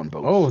growing up on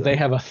boats. Oh, so. they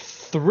have a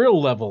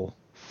thrill level.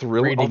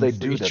 Thrill? Oh, they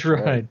do. That's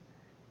right.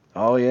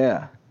 Oh,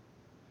 yeah.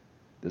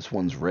 This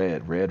one's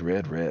red.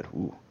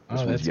 Ooh,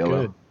 this one's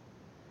yellow. Good.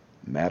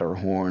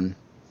 Matterhorn.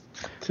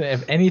 To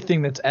have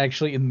anything that's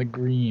actually in the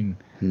green.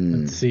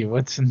 Let's see,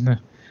 what's in the...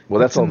 Well,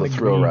 that's all the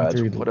thrill rides.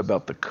 Thrill. What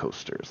about the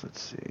coasters?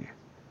 Let's see.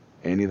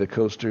 Any of the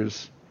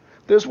coasters?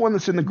 There's one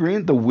that's in the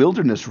green, the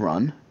Wilderness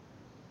Run.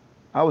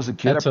 I was a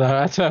kid. That's what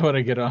I want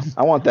to get on.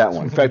 I want that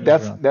one. In fact,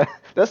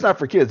 that's not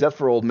for kids. That's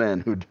for old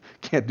men who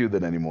can't do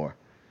that anymore.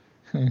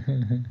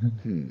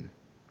 You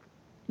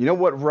know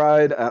what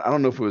ride? I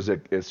don't know if it was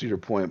at Cedar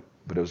Point,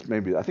 but it was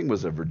I think it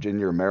was a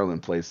Virginia or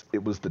Maryland place.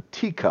 It was the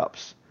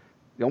teacups.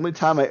 The only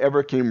time I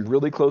ever came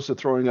really close to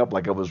throwing up,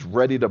 like I was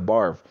ready to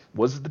barf,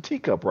 was the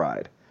teacup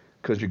ride.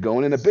 Because you're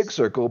going in a big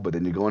circle, but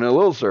then you're going in a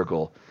little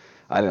circle.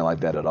 I didn't like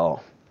that at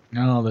all.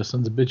 No, those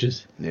sons of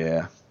bitches.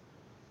 Yeah.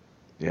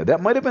 Yeah,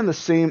 that might have been the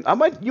same.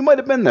 You might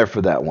have been there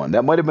for that one.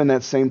 That might have been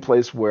that same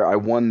place where I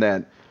won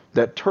that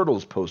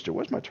Turtles poster.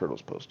 Where's my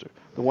Turtles poster?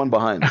 The one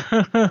behind me.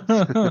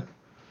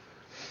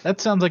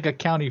 That sounds like a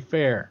county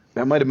fair.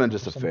 That might have been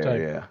just a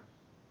fair, yeah.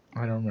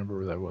 I don't remember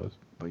where that was.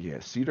 But yeah,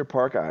 Cedar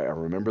Park, I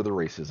remember the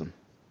racism.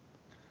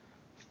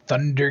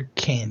 Thunder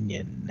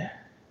Canyon.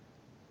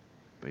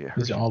 But yeah,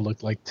 these all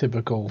look like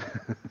typical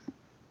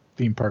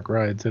theme park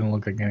rides. They don't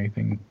look like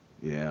anything.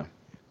 Yeah.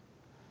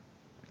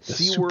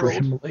 Super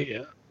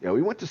Himalaya. Yeah,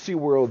 we went to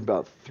SeaWorld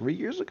about 3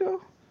 years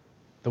ago.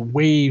 The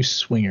Wave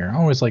Swinger. I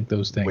always like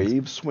those things.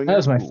 Wave Swinger? That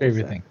was my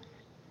favorite thing.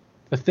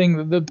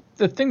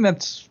 The thing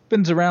that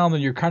spins around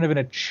and you're kind of in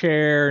a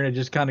chair and it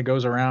just kind of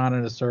goes around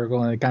in a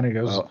circle and it kind of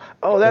goes.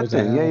 Oh, that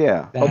thing.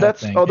 Yeah.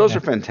 Those are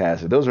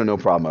fantastic. Those are no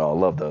problem at all. I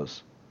love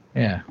those.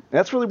 Yeah.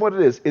 That's really what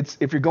it is. It's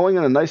if you're going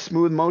in a nice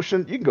smooth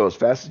motion, you can go as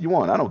fast as you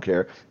want. I don't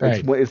care.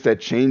 Right. It's that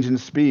change in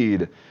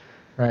speed.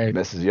 Right.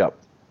 Messes you up.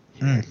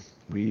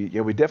 We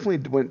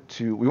definitely went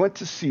to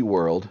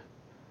SeaWorld.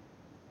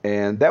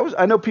 And that was,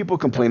 I know people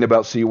complain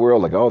about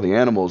SeaWorld, like, oh, the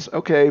animals.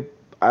 Okay,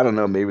 I don't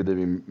know, maybe they've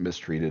been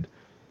mistreated.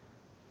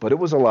 But it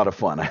was a lot of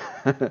fun.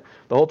 The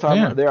whole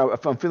time there,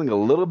 I'm feeling a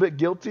little bit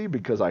guilty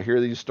because I hear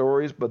these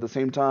stories, but at the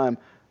same time,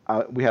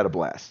 we had a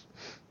blast.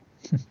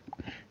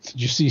 Did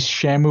you see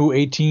Shamu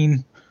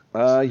 18?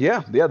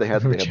 Yeah, they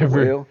had the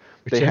whale.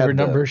 Whichever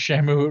number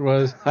Shamu it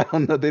was. I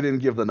don't know, they didn't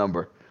give the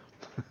number.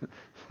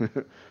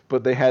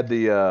 But they had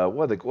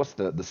what's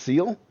the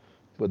seal?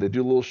 Where they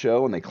do a little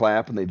show and they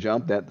clap and they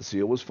jump. The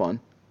seal was fun.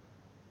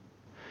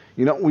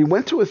 You know, we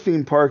went to a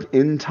theme park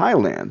in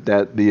Thailand,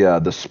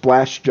 the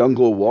Splash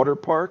Jungle Water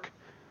Park,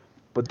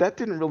 but that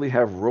didn't really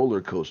have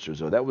roller coasters,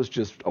 though. That was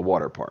just a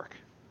water park.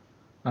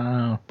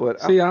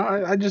 But See,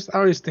 I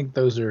always think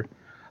those are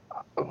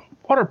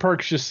water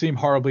parks just seem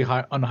horribly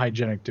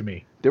unhygienic to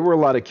me. there were a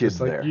lot of kids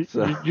It's like there.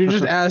 So you're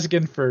just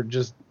asking for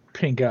just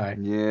pink eye.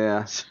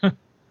 yeah,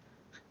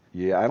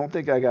 yeah. I don't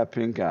think I got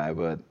pink eye,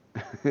 but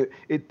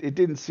it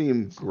didn't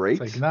seem It's great.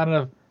 like not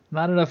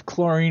enough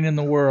chlorine in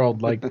the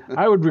world. Like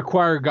I would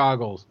require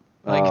goggles.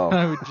 Like Oh,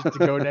 I would just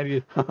to go to any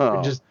or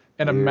oh, just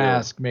and a yeah.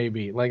 mask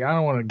maybe. Like I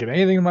don't want to get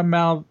anything in my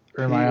mouth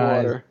or in Pea my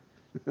eyes. water.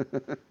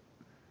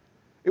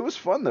 It was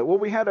fun though. Well,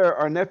 we had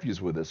our nephews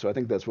with us, so I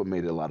think that's what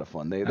made it a lot of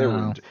fun. They were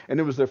Oh, and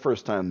it was their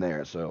first time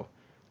there, so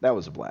that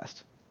was a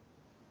blast.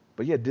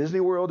 But yeah,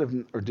 Disney World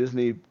or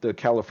Disney, the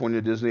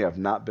California Disney, I've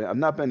not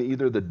been to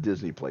either of the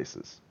Disney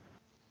places.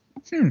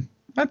 hmm.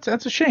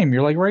 That's a shame.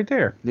 You're like right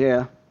there.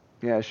 Yeah,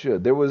 yeah, I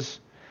should. There was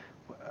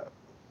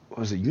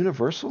it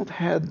Universal that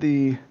had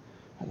the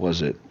what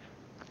was it?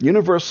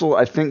 Universal,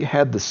 I think,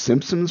 had the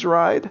Simpsons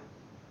ride,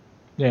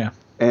 Yeah.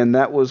 and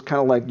that was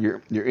kind of like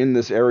you're in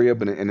this area,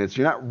 but and it's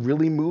you're not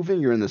really moving.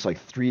 You're in this like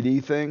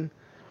 3D thing,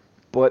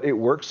 but it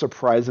worked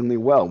surprisingly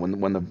well.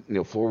 When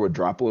the floor would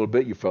drop a little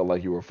bit, you felt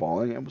like you were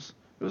falling. It was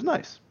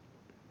nice.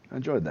 I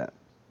enjoyed that.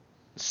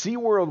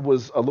 SeaWorld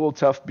was a little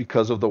tough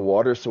because of the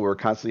water, so we were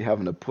constantly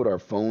having to put our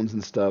phones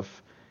and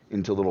stuff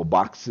into little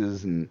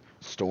boxes and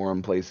store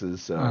them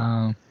places. So,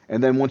 Um,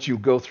 and then once you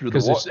go through the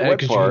because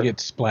wet you part, get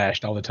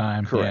splashed all the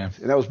time. Yeah. correct.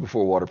 And that was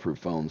before waterproof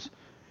phones.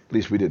 At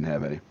least we didn't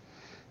have any.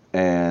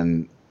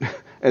 And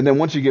and then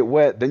once you get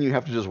wet, then you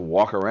have to just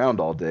walk around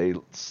all day,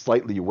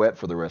 slightly wet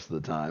for the rest of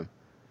the time.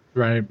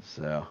 Right.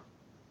 So,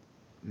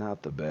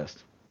 not the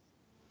best.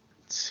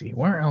 Let's see.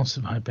 Where else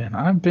have I been?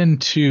 I've been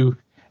to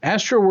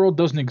Astro World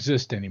doesn't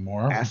exist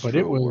anymore, but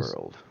Astro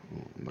World.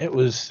 it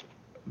was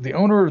the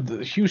owner of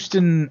the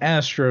Houston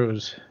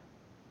Astros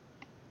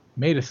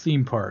made a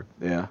theme park,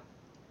 Yeah.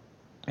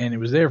 and it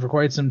was there for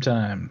quite some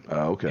time.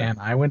 Oh, okay. And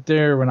I went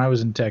there when I was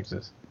in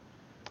Texas,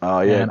 Oh,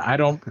 yeah. and I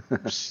don't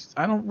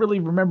really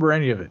remember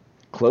any of it.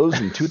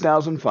 Closed in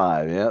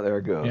 2005. Yeah, there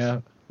it goes.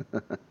 Yeah.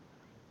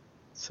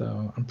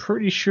 So I'm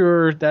pretty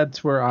sure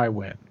that's where I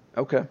went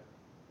Okay.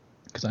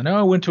 because I know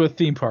I went to a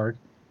theme park,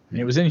 and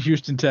it was in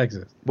Houston,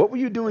 Texas. What were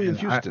you doing in And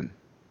Houston?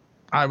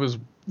 I was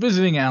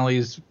visiting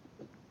Allie's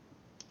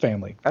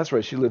family. That's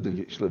right. She lived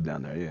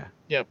down there. Yeah.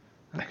 Yep.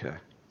 Okay.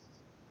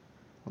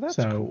 Well, that's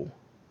So cool.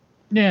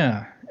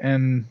 yeah,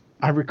 and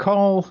I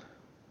recall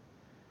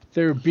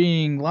there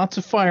being lots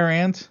of fire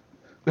ants.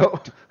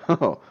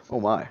 Oh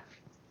my.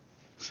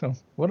 So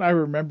what I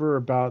remember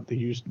about the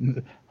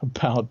Houston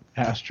about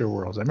Astro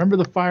Worlds, I remember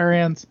the fire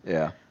ants.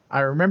 Yeah.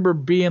 I remember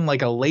being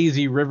like a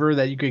lazy river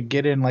that you could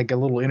get in like a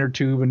little inner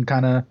tube and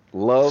kind of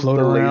Love float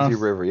the around.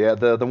 lazy river. Yeah,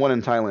 the one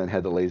in Thailand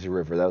had the lazy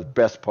river. That was the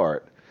best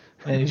part.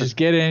 And you just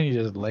get in, you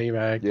just lay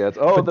back. Yeah.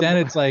 But then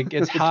it's like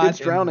it's the hot. kid's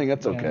drowning.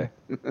 That's yeah, okay.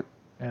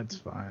 that's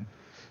fine.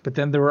 But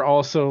then there were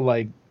also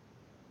like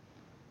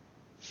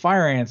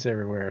fire ants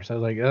everywhere. So I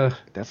was like, ugh,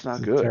 That's this not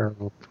is good.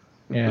 terrible.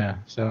 Yeah.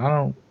 So I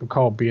don't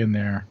recall being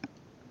there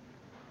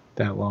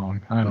that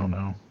long. I don't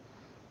know.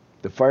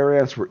 The fire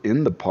ants were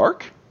in the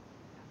park?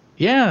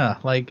 Yeah,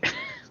 like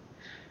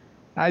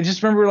I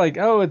just remember like,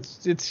 oh,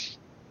 it's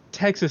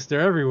Texas,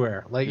 they're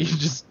everywhere. Like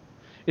it's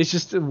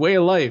just a way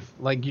of life.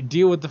 Like you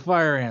deal with the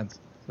fire ants.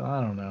 So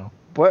I don't know.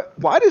 But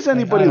why does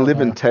anybody don't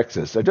live in know.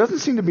 Texas? There doesn't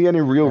seem to be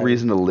any real Right.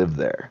 reason to live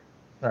there.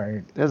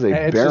 Right. There's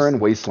a It's barren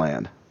just-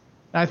 wasteland.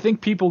 I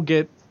think people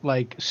get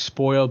like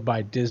spoiled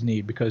by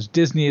Disney because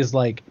Disney is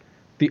like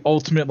the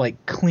ultimate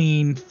like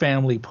clean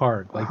family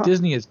park. Like Uh-huh.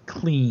 Disney is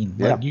clean.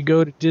 Yeah. Like you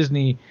go to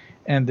Disney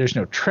and there's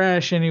no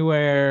trash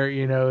anywhere,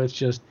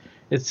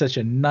 it's such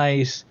a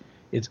nice,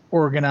 it's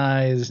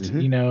organized,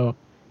 Mhm.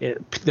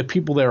 the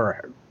people there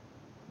are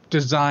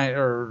designed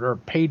or are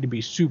paid to be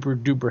super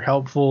duper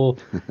helpful,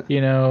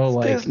 It's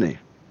like Disney.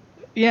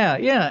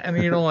 yeah, and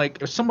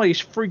like if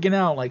somebody's freaking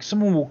out, like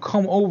someone will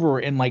come over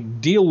and like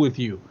deal with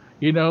you,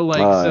 Oh,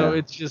 so yeah.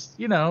 it's just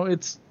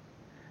it's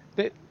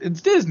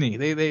Disney.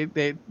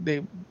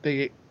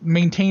 They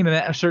maintain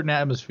a certain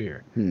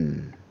atmosphere.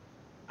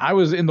 I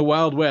was in the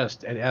Wild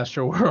West at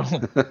Astro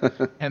World,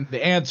 and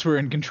the ants were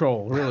in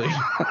control. Really,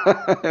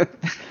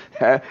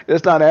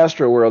 It's not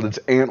Astro World, it's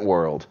Ant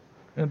World.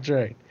 that's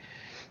right.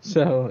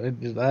 So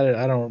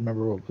I don't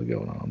remember what was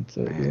going on.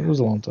 So it was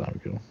a long time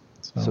ago.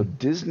 So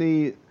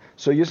Disney.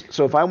 So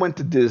if I went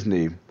to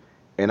Disney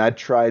and I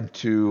tried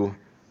to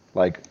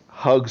like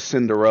hug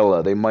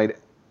Cinderella, they might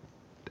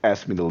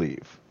ask me to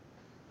leave,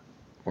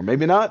 or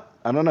maybe not.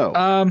 I don't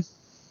know.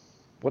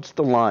 What's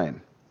the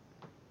line?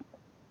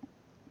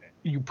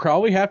 You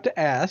probably have to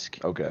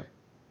ask. Okay.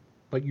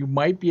 But you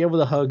might be able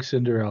to hug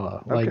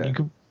Cinderella. Like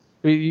Okay.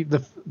 you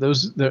could,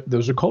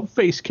 those are called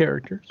face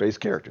characters. Base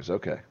characters.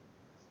 Okay.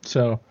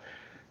 So,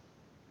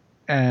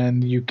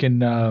 and you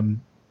can,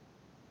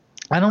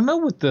 I don't know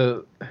what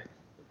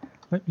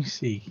let me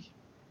see.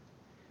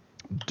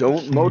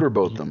 Don't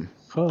motorboat them.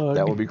 Hug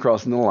That would be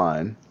crossing the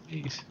line.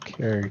 face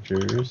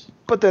characters.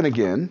 But then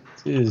again,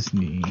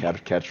 Disney.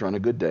 catch her on a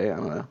good day. I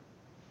don't know.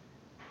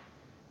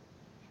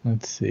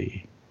 Let's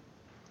see.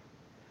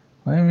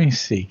 Let me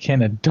see.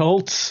 Can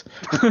adults,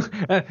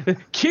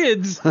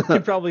 kids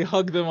can probably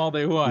hug them all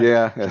they want.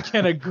 Yeah.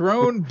 Can a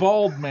grown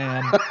bald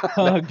man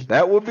hug?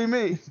 That would be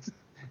me.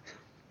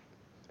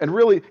 And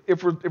really,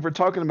 if we're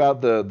talking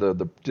about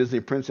the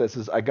Disney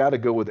princesses, I got to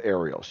go with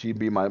Ariel. She'd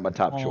be my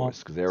top choice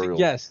because Ariel.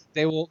 Yes,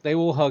 they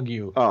will hug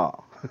you.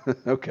 Oh,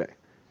 okay.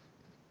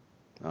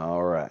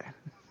 All right.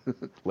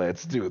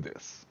 Let's do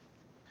this.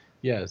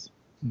 Yes.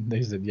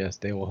 They said yes,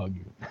 they will hug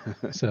you.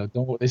 So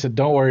they said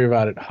don't worry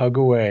about it. Hug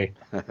away.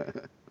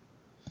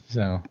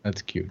 So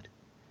that's cute.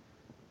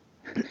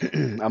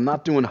 I'm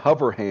not doing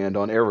hover hand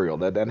on Ariel.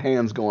 That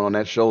hand's going on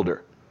that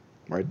shoulder,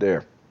 right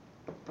there.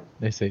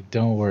 They say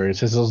don't worry. It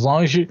says as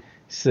long as you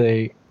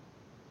say,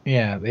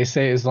 yeah. They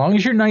say as long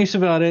as you're nice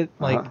about it.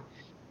 Like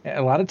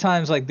a lot of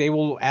times, like they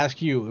will ask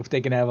you if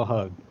they can have a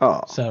hug.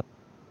 Oh. So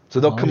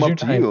they'll come up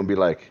to you and be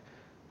like,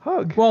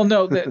 hug. Well,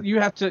 no, that you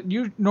have to.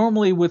 You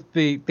normally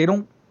they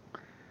don't.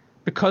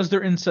 Because they're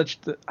in such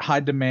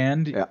high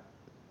demand, yeah.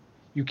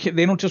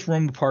 They don't just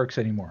roam the parks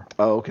anymore.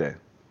 Oh, okay.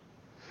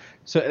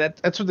 So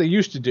that's what they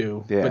used to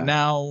do. Yeah. But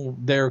now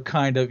they're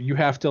kind of you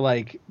have to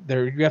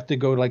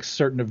go to like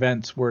certain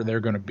events where they're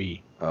going to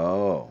be.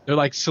 Oh. They're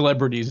like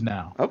celebrities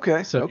now.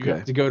 Okay. So you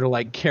have to go to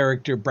like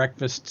character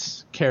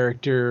breakfasts,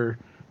 character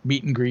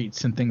meet and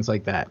greets, and things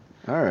like that.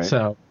 All right.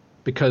 So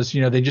because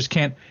they just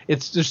can't.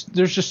 It's just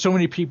there's just so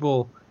many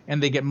people. And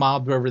they get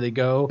mobbed wherever they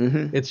go.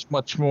 Mm-hmm.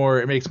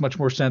 It makes much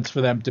more sense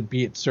for them to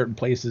be at certain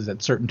places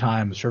at certain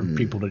times, certain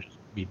people to just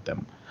meet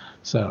them.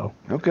 So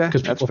okay,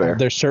 because people have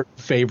their certain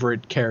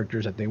favorite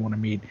characters that they want to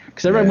meet.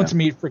 Because everyone wants to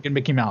meet freaking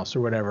Mickey Mouse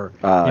or whatever.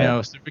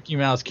 So Mickey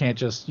Mouse can't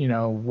just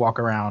walk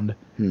around.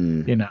 I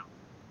don't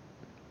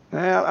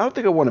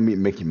think I want to meet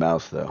Mickey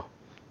Mouse though.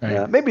 Right.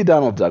 Yeah, maybe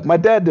Donald Duck. My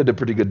dad did a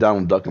pretty good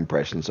Donald Duck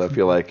impression, so I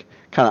feel like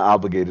kind of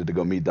obligated to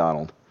go meet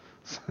Donald.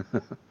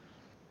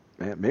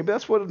 Maybe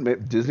that's what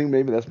Disney.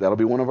 Maybe that'll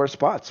be one of our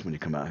spots when you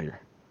come out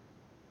here.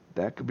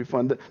 That could be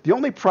fun. The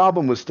only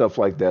problem with stuff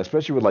like that,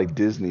 especially with like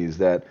Disney, is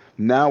that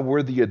now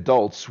we're the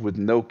adults with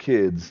no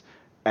kids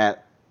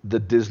at the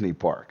Disney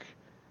park.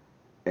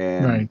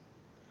 And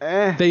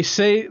right. They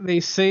say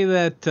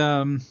that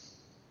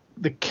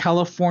the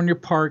California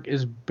park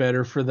is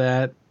better for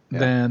that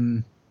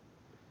than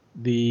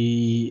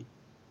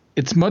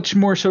it's much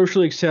more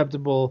socially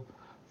acceptable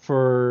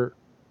for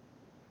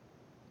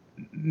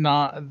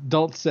not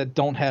adults that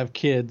don't have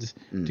kids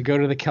to go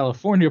to the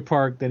California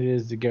park than it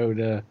is to go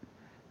to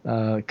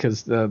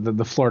because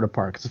the Florida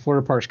park. Because the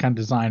Florida park's kind of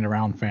designed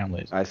around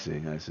families. I see.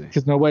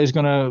 Because nobody's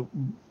gonna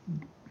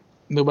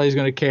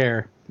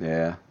care.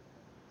 Yeah.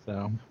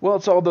 So. Well,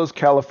 it's all those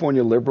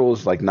California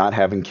liberals like not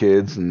having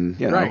kids and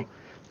doing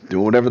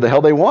whatever the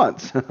hell they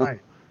want. Right.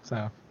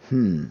 So.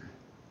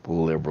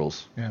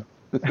 Liberals. Yeah.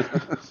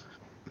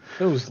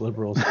 Those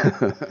liberals.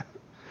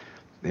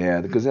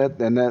 Yeah, because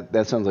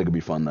that sounds like it'd be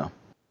fun though.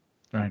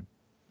 Right.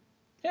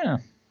 Yeah,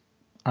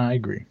 I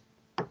agree.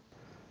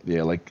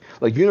 Yeah, like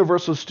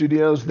Universal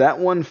Studios, that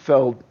one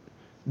felt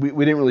we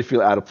didn't really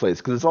feel out of place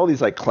because it's all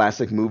these like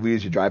classic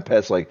movies. You drive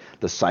past like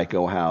the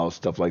Psycho House,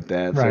 stuff like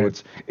that. Right.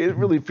 So it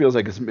really feels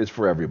like it's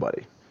for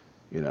everybody,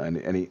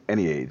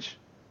 any age.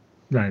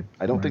 Right.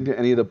 I don't think that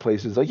any of the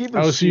places like even.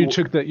 Oh, so you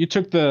took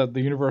the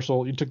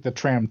Universal, you took the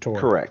tram tour.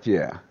 Correct.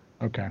 Yeah.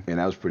 Okay. And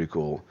that was pretty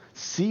cool.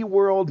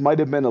 SeaWorld might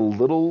have been a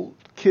little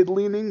kid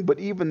leaning, but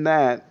even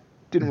that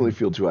didn't really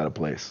feel too out of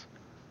place.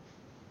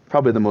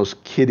 Probably the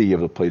most kiddie of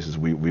the places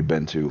we've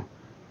been to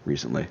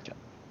recently.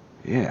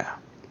 Yeah.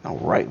 All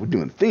right, we're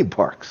doing theme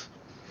parks.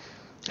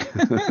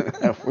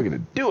 We're gonna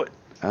do it.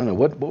 I don't know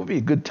what would be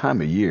a good time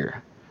of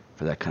year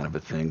for that kind of a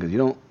thing because you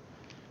don't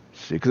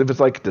see. Because if it's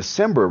like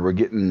December, we're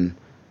getting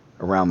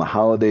around the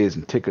holidays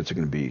and tickets are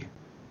gonna be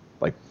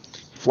like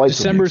flights.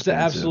 December's the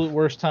absolute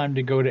worst time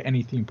to go to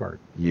any theme park.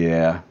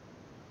 Yeah,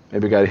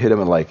 maybe got to hit them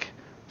in like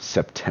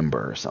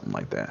September or something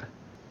like that.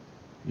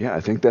 Yeah,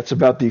 I think that's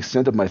about the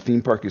extent of my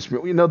theme park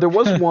experience. There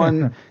was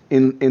one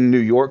in New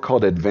York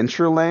called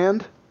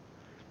Adventureland,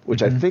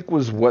 which I think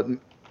was what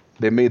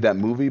they made that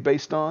movie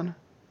based on,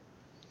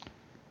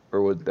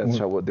 or what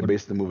they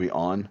based the movie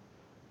on.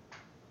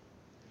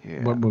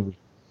 Yeah. What movie?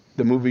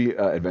 The movie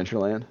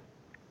Adventureland.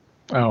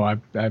 Oh,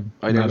 I'm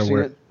not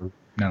aware. It?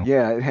 No.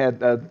 Yeah, it had.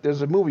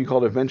 There's a movie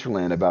called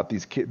Adventureland about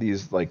these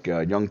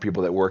young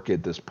people that work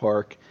at this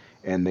park,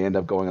 and they end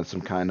up going on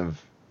some kind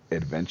of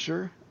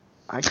adventure,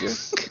 I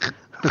guess.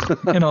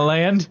 In a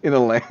land? In a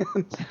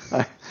land.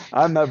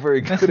 I'm not very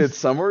good at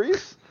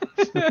summaries.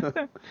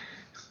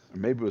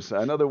 Maybe it was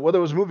another. Well, there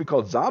was a movie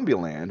called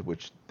Zombieland,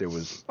 which there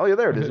was. Oh yeah,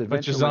 there it is. A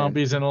bunch of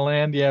zombies in a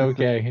land. Yeah,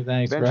 okay.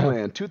 Thanks,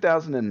 Adventureland,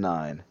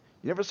 2009.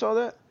 You never saw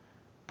that?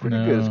 Pretty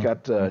good. It's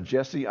got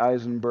Jesse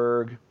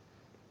Eisenberg.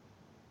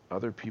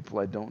 Other people,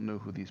 I don't know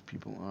who these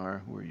people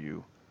are. Who are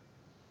you?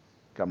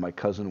 Got my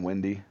cousin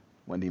Wendy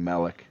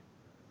Malick.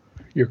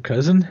 Your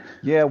cousin?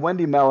 Yeah,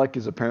 Wendy Malick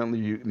is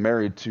apparently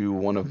married to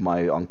one of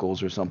my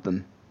uncles or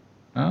something.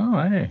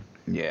 Oh, hey.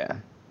 Yeah.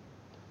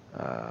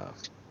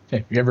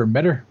 Hey, you ever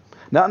met her?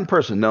 Not in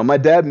person. No, my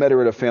dad met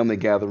her at a family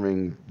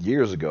gathering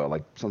years ago,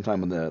 like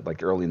sometime in the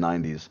early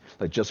 '90s,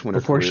 like just when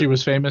her Before career, she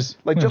was famous.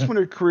 like just when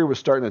her career was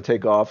starting to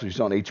take off. She was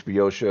on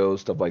HBO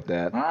shows, stuff like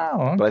that.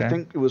 Oh, But I okay.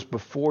 think it was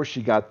before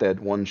she got that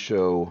one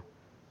show.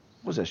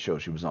 What was that show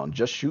she was on?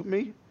 Just Shoot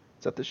Me?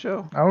 Is that the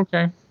show?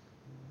 Okay.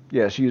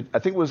 Yeah, I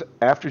think it was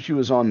after she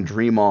was on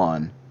Dream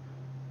On,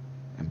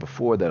 and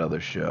before that other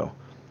show.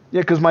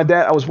 Yeah, because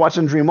I was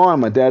watching Dream On.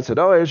 My dad said,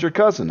 "Oh, here's your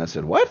cousin." I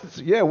said, "What?" He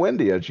said, "Yeah,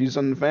 Wendy. She's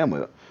in the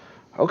family."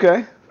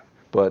 Okay,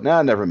 but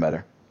I never met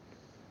her.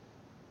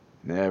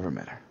 Never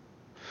met her.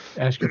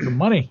 Ask her for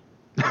money,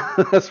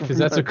 because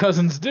that's what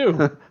cousins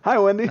do. Hi,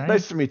 Wendy. Right?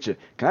 Nice to meet you.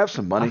 Can I have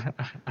some money?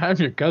 I'm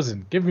your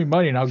cousin. Give me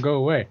money and I'll go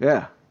away.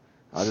 Yeah.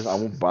 I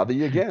won't bother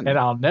you again. And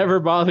I'll never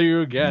bother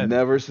you again.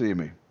 Never see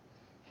me.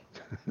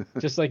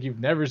 Just like you've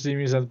never seen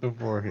me since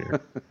before here.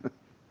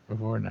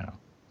 Before now.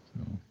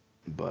 So.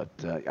 But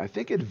I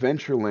think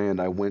Adventureland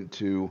I went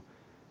to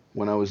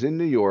when I was in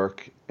New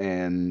York,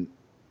 and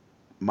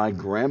my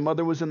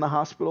grandmother was in the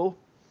hospital.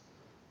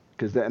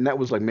 And that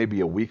was like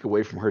maybe a week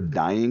away from her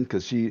dying,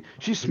 because she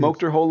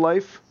smoked her whole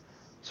life.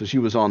 So she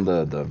was on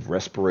the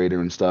respirator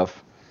and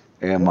stuff.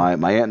 And my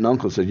aunt and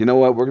uncle said, you know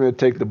what, we're going to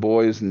take the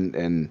boys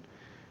and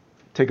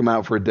take them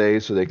out for a day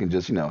so they can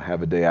just,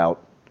 have a day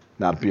out,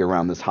 not be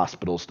around this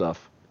hospital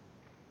stuff.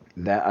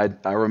 That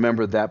I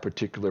remember that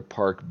particular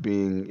park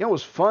being, it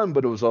was fun,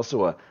 but it was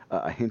also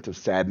a hint of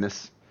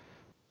sadness.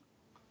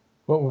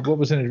 What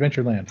was in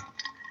Adventureland?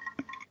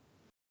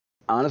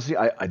 Honestly,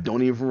 I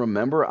don't even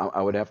remember.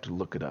 I would have to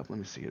look it up. Let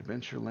me see.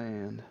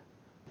 Adventureland.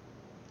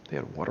 They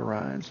had water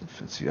rides.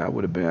 Let's see, I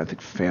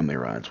think family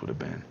rides would have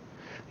been.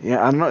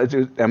 Yeah, I don't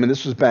know. I mean,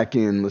 this was back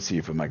in, let's see,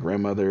 for my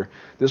grandmother.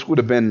 This would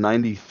have been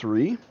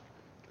 93.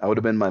 I would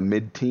have been my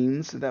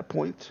mid-teens at that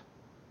point.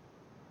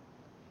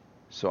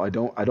 So I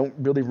don't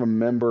really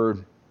remember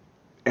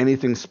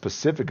anything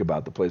specific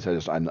about the place.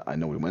 I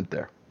know we went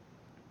there.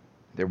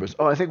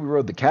 I think we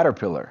rode the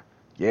Caterpillar.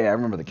 Yeah, I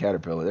remember the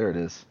Caterpillar. There it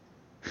is.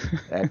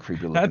 That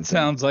creepy looking That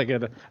sounds like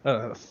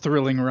a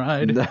thrilling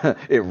ride.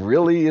 It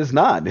really is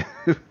not.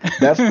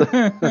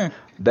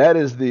 That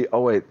is the,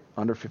 oh wait,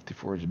 under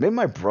 54 inches. Maybe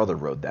my brother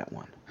rode that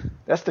one.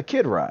 That's the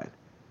kid ride.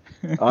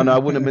 Oh no, I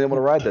wouldn't have been able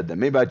to ride that then.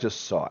 Maybe I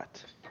just saw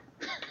it.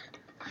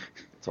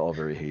 It's all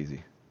very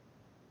hazy.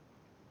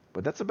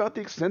 But that's about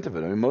the extent of it.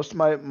 I mean, most of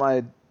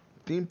my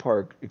theme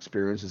park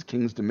experience is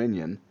King's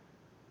Dominion,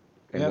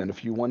 and then a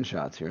few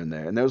one-shots here and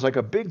there. And there was like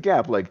a big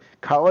gap. Like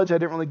college, I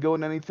didn't really go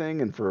to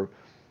anything, and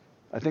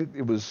I think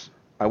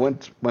I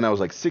went when I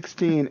was like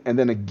 16, and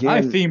then again.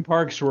 My theme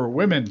parks were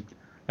women.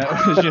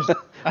 That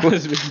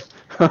was just.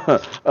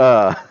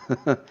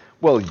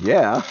 Well,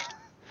 yeah.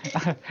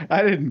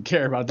 I didn't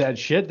care about that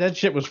shit. That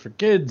shit was for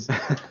kids.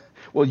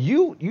 Well,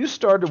 you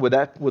started with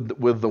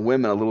the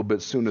women a little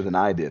bit sooner than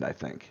I did, I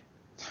think.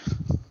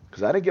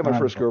 Because I didn't get my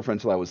first girlfriend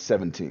until I was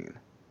 17.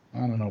 I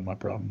don't know what my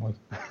problem was.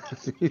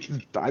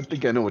 I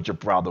think I know what your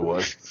problem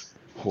was,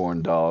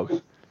 horn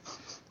dog.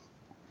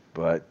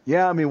 But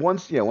yeah, I mean,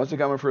 once I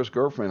got my first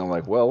girlfriend, I'm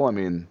like, well, I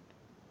mean,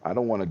 I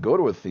don't want to go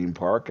to a theme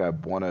park. I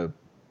want to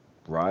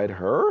ride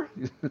her,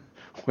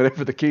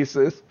 whatever the case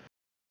is.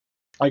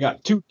 I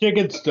got 2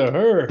 tickets to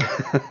her.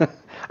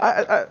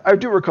 I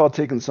do recall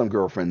taking some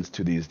girlfriends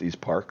to these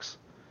parks,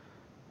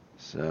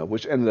 so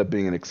which ended up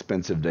being an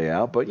expensive day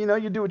out. But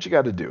you do what you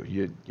got to do.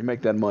 You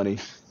make that money,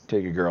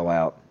 take a girl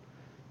out,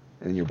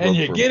 and you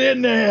get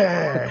in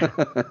there.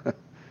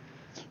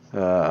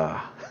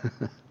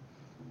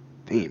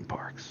 Theme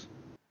parks.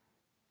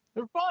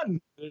 They're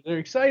fun. They're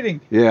exciting.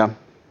 Yeah.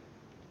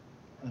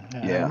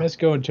 I miss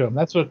going to them.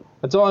 That's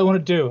all I want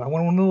to do. I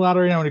want to win the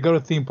lottery and I want to go to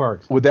theme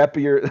parks. Would that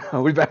be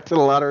are we back to the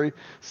lottery?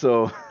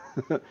 So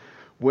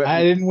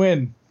I didn't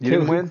win. You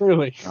didn't win?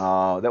 Clearly.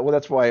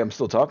 That's why I'm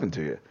still talking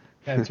to you.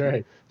 That's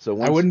right.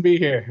 So I wouldn't be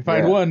here. If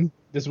I'd won,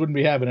 this wouldn't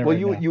be happening right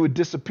now. You would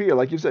disappear.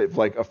 Like you said, for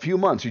like a few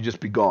months, you'd just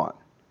be gone.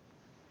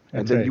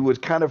 And then you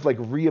would kind of like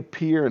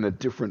reappear in a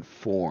different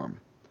form.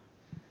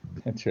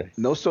 That's right.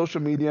 No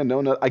social media,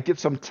 no. I get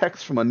some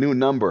text from a new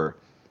number.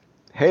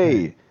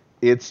 Hey,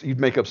 you'd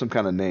make up some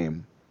kind of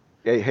name.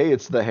 Hey,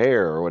 it's the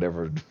hair or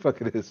whatever the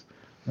fuck it is.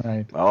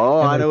 Right.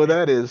 Oh, I know what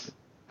that is.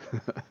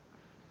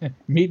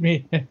 Meet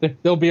me.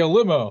 There'll be a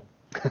limo.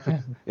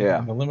 Yeah.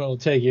 The limo will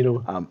take you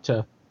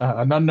to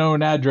an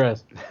unknown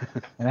address.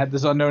 And at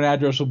this unknown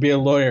address will be a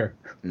lawyer.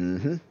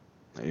 Mm-hmm.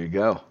 There you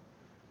go.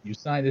 You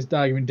sign this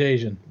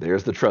documentation.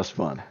 There's the trust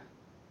fund.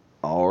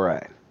 All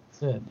right.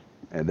 That's it.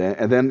 And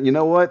then you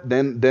know what?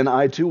 Then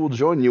I too will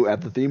join you at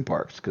the theme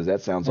parks, because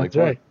that sounds like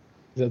fun. Right.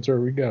 That's where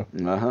we go.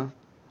 Uh-huh.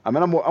 I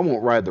mean, I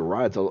won't ride the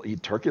rides. I'll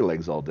eat turkey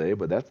legs all day,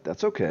 but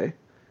that's okay.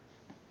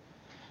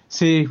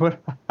 See,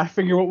 I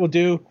figure what we'll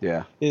do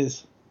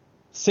is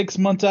 6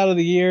 months out of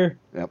the year,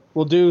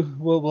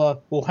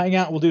 we'll hang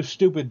out, we'll do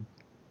stupid.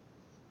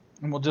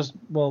 And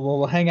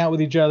we'll hang out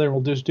with each other and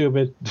we'll do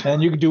stupid.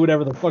 And you can do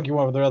whatever the fuck you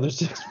want with the other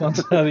 6 months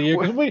out of the year.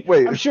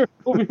 Wait. I'm sure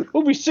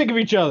we'll be sick of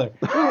each other.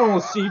 We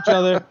won't see each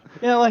other.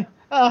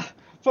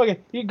 fuck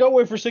it. You go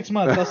away for 6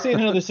 months. I'll see you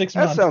in another 6 That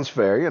months. sounds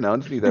fair.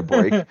 Just need that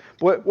break.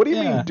 What do you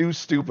Yeah. mean do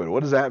stupid?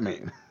 What does that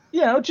mean?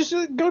 Just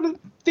go to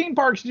theme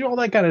parks and do all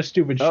that kind of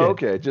stupid shit. Oh,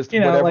 okay. Just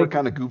whatever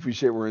kind of goopy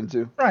shit we're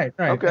into. Right.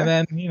 Okay. And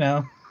then,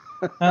 and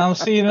I'll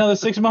see you in another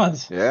 6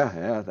 months.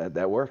 Yeah,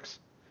 that works.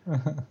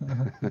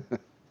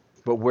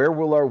 But where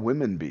will our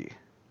women be?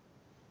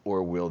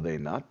 Or will they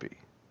not be?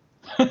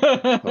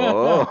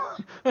 Oh,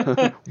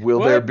 will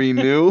there be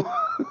new?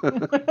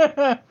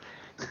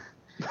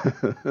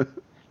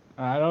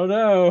 I don't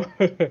know.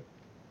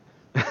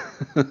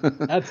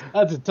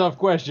 That's a tough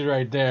question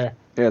right there.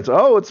 And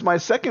it's my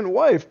second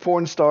wife,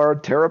 porn star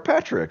Tara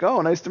Patrick.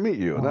 Oh, nice to meet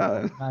you.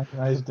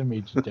 Nice to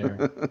meet you,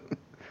 Tara.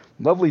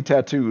 Lovely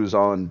tattoos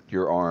on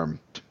your arm.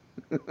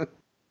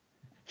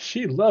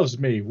 She loves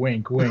me,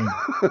 wink, wink.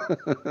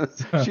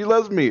 She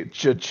loves me,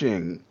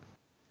 cha-ching.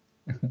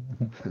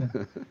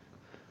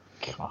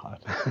 God.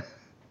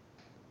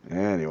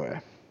 Anyway.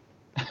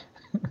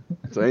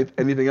 So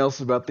anything else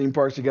about theme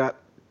parks you got?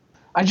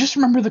 I just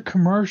remember the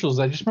commercials.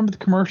 I just remember the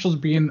commercials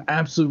being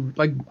absolute,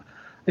 I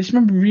just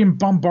remember being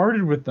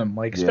bombarded with them.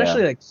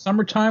 Especially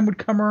summertime would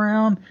come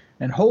around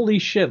and holy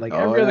shit,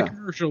 every other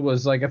commercial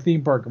was like a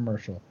theme park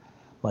commercial.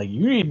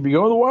 You need to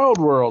go to the Wild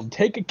World.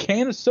 Take a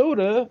can of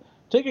soda.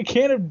 Take a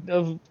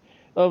can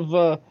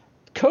of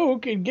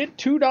Coke and get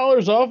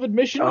 $2 off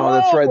admission. Oh,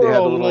 that's right. World. They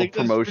had the little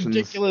promotions.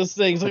 Ridiculous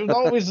things. It was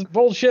always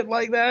bullshit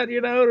like that.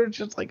 It's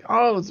just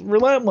it's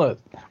relentless.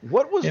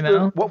 What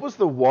was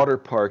the water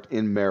park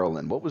in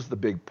Maryland? What was the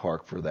big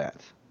park for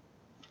that?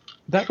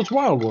 That was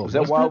Wild World. Was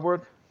that Wild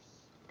World?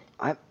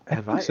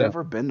 Have I so.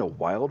 ever been to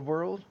Wild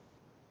World?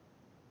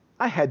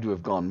 I had to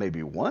have gone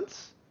maybe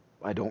once.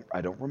 I don't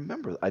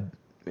remember.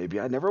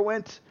 Maybe I never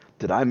went.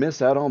 Did I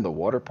miss out on the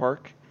water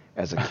park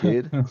as a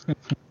kid?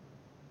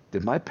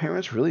 Did my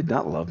parents really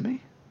not love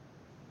me?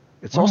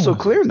 It's also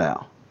clear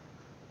now.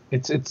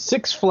 It's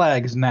Six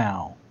Flags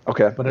now.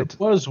 Okay. But it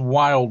was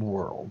Wild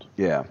World.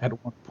 Yeah. At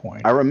one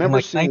point. I remember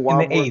seeing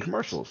Wild World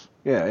commercials.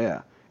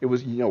 Yeah. It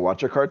was,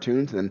 watch our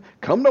cartoons and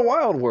come to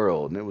Wild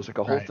World. And it was like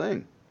a whole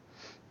thing.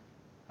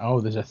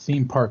 Oh, there's a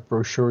theme park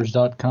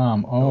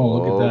brochures.com. Oh,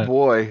 look at that. Oh,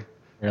 boy.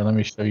 Here, let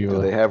me show you.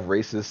 Do they have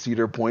racist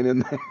Cedar Point in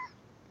there?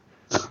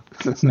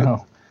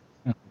 No,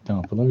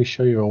 don't. But let me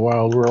show you a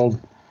Wild World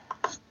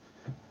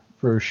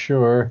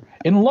brochure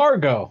in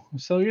Largo.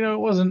 So it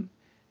wasn't.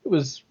 It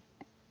was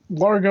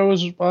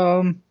Largo's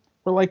where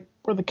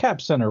the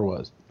Cap Center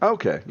was.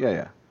 Okay,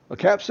 yeah. The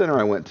Cap Center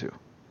I went to.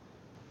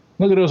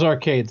 Look at those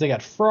arcades. They got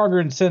Frogger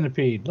and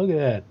Centipede. Look at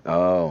that.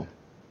 Oh.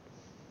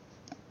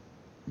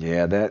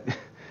 Yeah,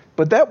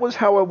 but that was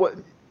how I was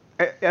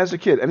as a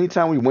kid.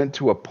 Anytime we went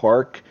to a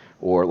park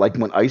or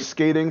when ice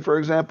skating, for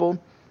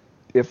example,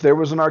 if there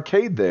was an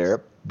arcade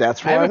there,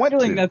 that's where I went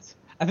to.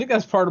 I think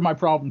that's part of my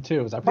problem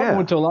too. Is I probably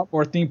went to a lot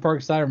more theme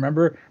parks than I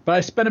remember, but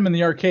I spent them in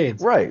the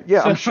arcades. Right.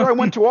 Yeah, I'm sure I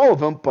went to all of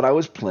them, but I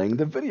was playing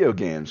the video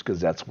games because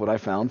that's what I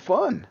found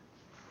fun.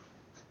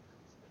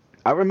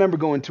 I remember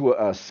going to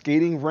a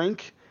skating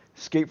rink,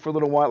 skate for a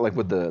little while,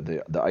 with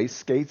the ice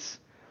skates,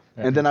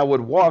 and then I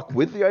would walk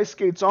with the ice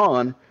skates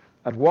on.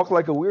 I'd walk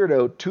like a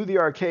weirdo to the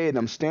arcade, and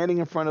I'm standing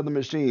in front of the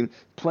machine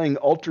playing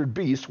Altered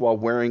Beast while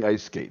wearing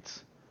ice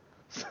skates.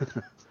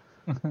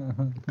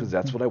 Because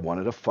that's what I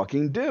wanted to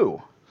fucking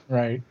do.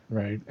 Right.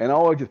 And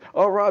Rob,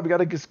 you got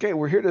to skate.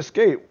 We're here to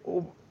skate.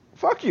 Well,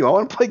 fuck you. I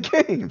want to play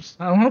games.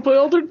 I want to play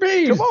Altered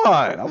Beast. Come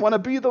on. I want to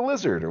be the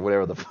lizard or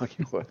whatever the fuck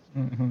you was.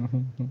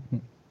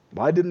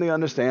 Why didn't they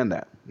understand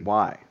that?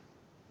 Why?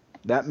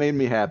 That made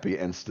me happy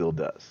and still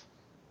does.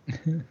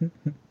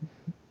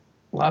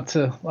 Lots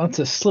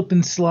of slip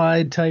and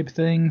slide type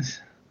things.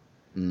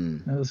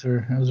 Those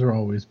are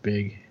always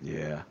big.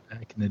 Yeah.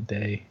 Back in the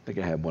day. I think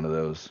I had one of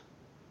those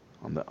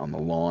on the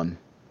lawn.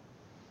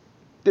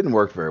 Didn't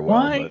work very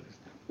well.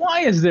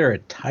 Why is there a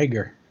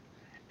tiger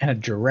and a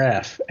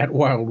giraffe at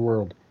Wild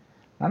World?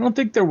 I don't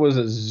think there was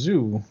a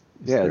zoo.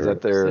 Is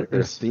that their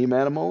theme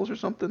animals or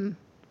something?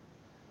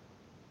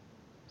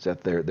 Is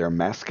that their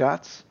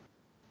mascots?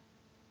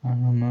 I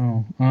don't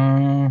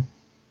know.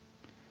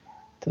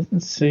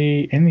 Doesn't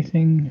say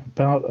anything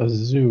about a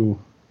zoo.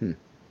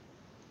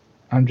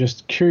 I'm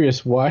just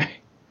curious why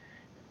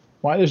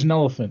there's an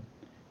elephant.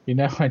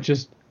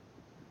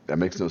 That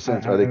makes no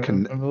sense. I'm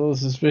a little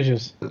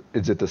suspicious.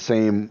 Is it the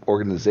same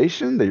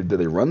organization? Do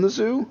they run the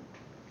zoo?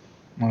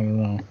 I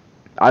don't know.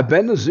 I've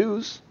been to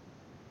zoos.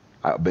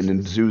 I've been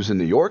in zoos in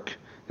New York.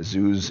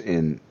 Zoos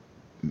in,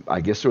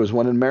 I guess there was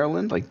one in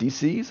Maryland, like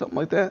D.C., something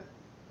like that.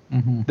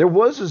 Mm-hmm. There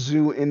was a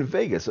zoo in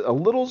Vegas, a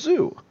little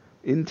zoo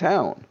in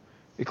town.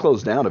 It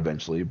closed down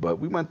eventually, but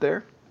we went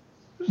there.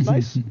 It was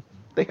nice.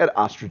 They had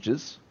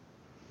ostriches.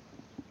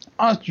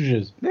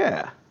 Ostriches?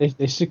 Yeah.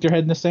 They stick their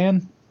head in the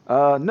sand?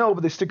 No,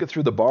 but they stick it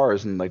through the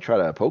bars and try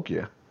to poke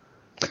you.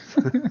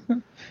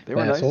 They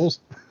were assholes.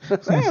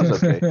 Nice. That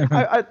was okay.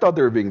 I thought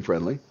they were being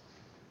friendly.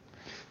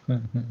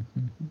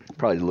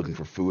 Probably looking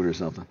for food or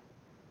something.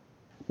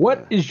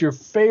 What is your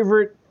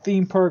favorite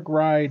theme park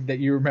ride that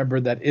you remember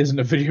that isn't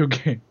a video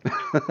game?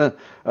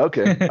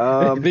 Okay.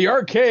 The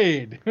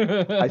arcade.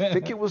 I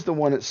think it was the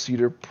one at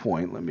Cedar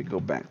Point. Let me go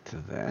back to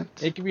that.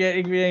 It could be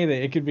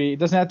anything. It could be. It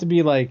doesn't have to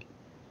be like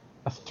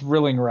a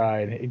thrilling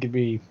ride. It could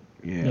be.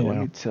 Yeah, let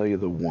me tell you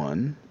the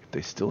one, if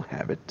they still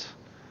have it.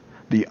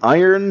 The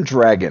Iron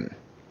Dragon.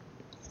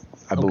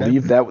 I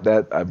believe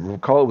that I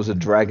recall it was a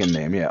dragon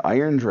name. Yeah,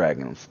 Iron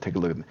Dragon. Let's take a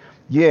look at it.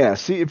 Yeah,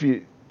 see if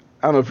you,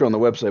 I don't know if you're on the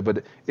website,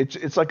 but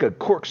it's like a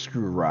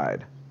corkscrew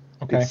ride.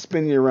 Okay. It's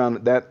spinning you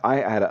around. That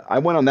I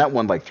went on that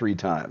one like 3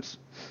 times.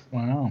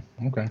 Wow.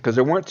 Okay. Because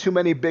there weren't too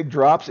many big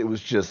drops. It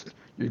was just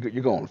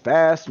you're going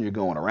fast and you're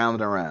going around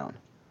and around.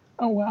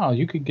 Oh wow!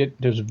 You could get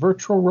there's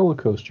virtual roller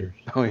coasters.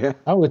 Oh yeah.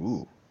 Oh, it's.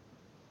 Ooh.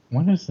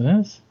 What is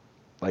this?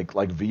 Like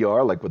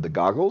VR, like with the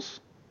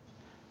goggles.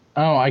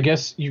 Oh, I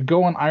guess you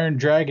go on Iron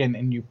Dragon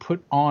and you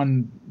put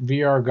on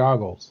VR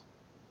goggles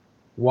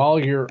while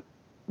you're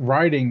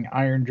riding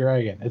Iron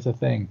Dragon. It's a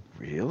thing.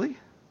 Really?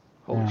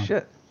 Holy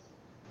shit.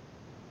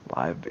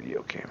 Live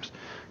video games.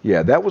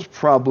 Yeah, that was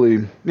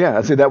probably,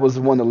 I'd say that was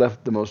the one that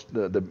left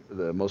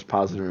the most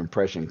positive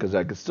impression because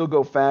I could still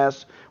go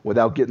fast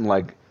without getting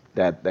like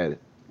that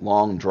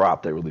long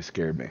drop that really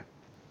scared me.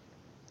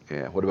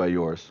 Yeah, what about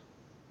yours?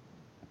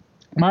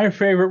 My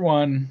favorite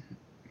one,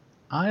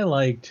 I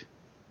liked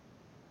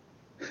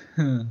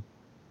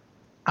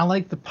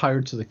the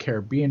Pirates of the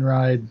Caribbean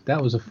ride.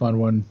 That was a fun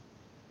one.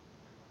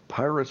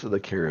 Pirates of the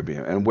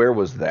Caribbean. And where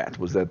was that?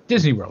 Was that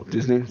Disney World?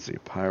 Disney? Let's see,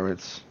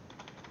 Pirates.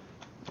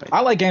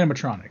 I like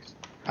animatronics.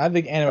 I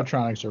think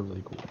animatronics are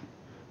really cool.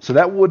 So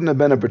that wouldn't have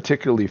been a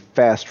particularly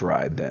fast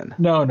ride then.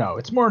 No,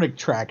 it's more an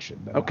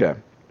attraction. Okay.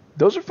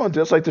 Those are fun,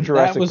 just like the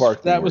Jurassic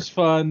Park. That was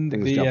fun.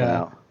 Things jumping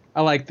out.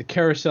 I like the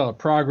Carousel of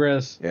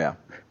Progress. Yeah.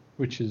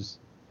 Which is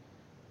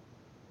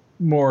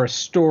more a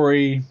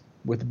story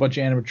with a bunch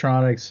of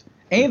animatronics.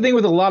 Anything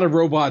with a lot of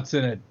robots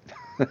in it.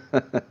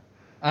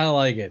 I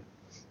like it.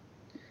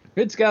 If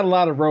it's got a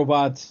lot of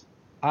robots,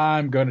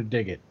 I'm going to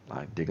dig it. I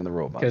like digging the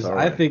robots. Because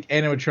I think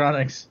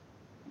animatronics,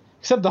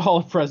 except the Hall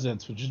of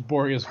Presidents, which is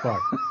boring as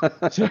fuck.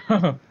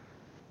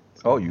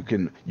 Oh, you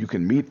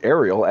can meet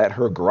Ariel at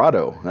her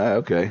grotto.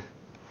 Okay.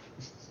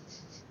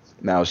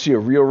 Now, is she a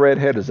real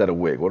redhead or is that a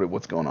wig?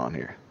 What's going on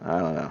here? I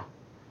don't know.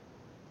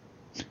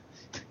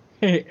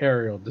 Hey,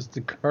 Ariel, does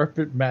the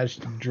carpet match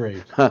the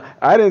drapes?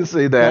 I didn't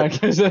see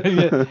that.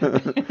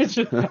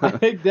 I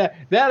think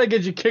that'll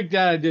get you kicked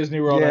out of Disney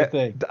World, I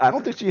think. I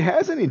don't think she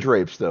has any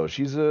drapes, though.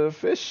 She's a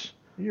fish.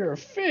 You're a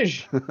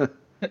fish. Do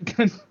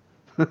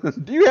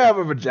you have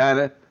a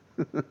vagina?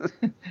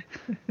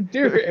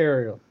 Dear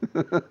Ariel,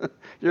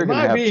 You're am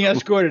I being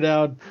escorted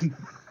out?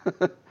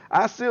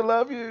 I still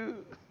love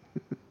you.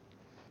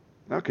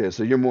 Okay,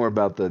 so you're more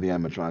about the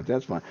animatronics.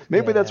 That's fine.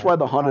 Maybe that's why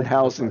the haunted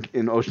house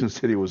in Ocean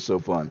City was so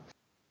fun.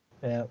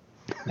 Yeah,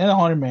 and the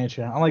Haunted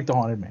Mansion. I like the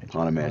Haunted Mansion.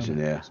 Haunted Mansion,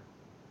 yeah.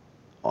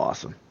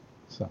 Awesome.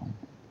 So.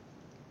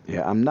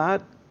 Yeah, I'm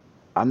not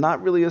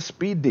really a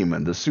speed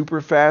demon. The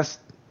super fast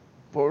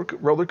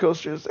roller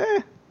coasters,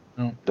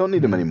 don't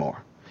need them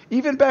anymore.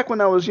 Even back when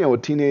I was, a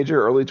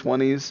teenager, early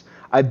 20s,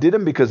 I did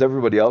them because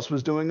everybody else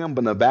was doing them.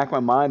 But in the back of my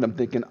mind, I'm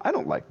thinking, I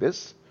don't like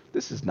this.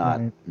 This is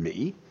not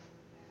me.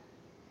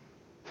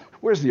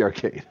 Where's the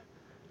arcade?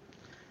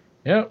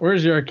 Yeah,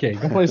 where's the arcade?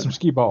 Go play some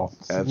skee ball.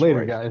 That's later,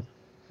 right. Guys.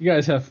 You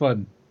guys have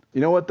fun.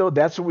 You know what, though?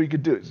 That's what we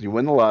could do. You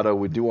win the lotto.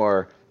 We do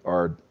our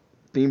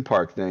theme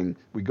park thing.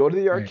 We go to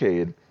the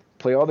arcade,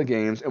 play all the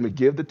games, and we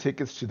give the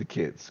tickets to the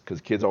kids because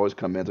kids always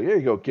come in. So here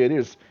you go, kid.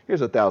 Here's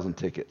 1,000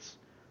 tickets.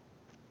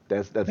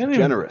 That's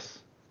generous.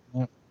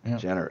 Yeah.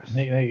 Generous.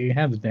 They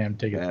have the damn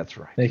tickets. That's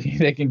right.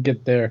 They can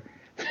get their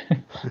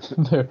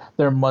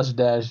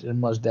mustache and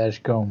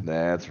mustache comb.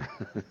 That's right.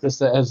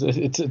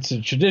 It's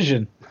a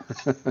tradition.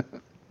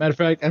 Matter of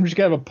fact, I'm just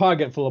gonna have a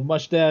pocket full of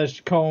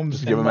mustache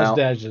combs and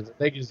mustaches. Out.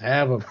 They can just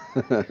have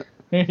them.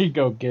 There you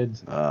go,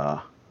 kids.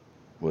 Well,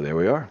 there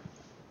we are.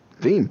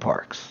 Theme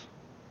parks.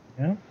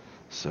 Yeah.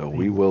 So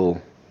we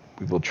will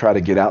try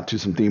to get out to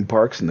some theme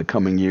parks in the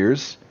coming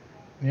years.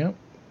 Yep.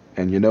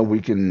 And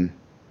we can.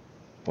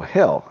 Well,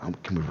 hell,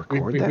 can we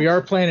record that? We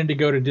are planning to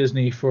go to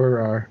Disney for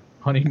our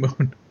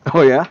honeymoon.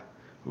 Oh yeah.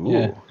 Ooh,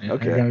 yeah.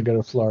 Okay. We're gonna go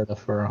to Florida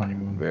for our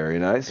honeymoon. Very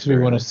nice. We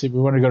want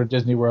to go to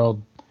Disney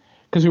World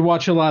because we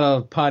watch a lot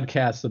of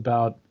podcasts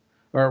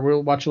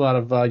we'll watch a lot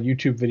of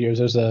YouTube videos.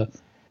 There's a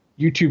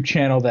YouTube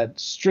channel that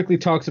strictly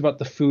talks about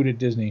the food at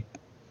Disney.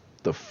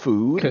 The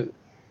food?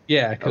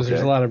 Yeah, because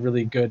there's a lot of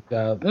really good.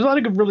 There's a lot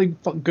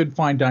of good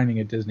fine dining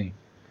at Disney.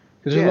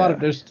 Because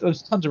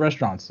there's tons of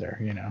restaurants there,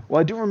 Well,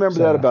 I do remember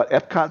that about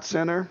Epcot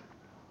Center,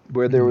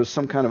 where there was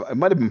some kind of. It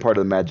might have been part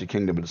of the Magic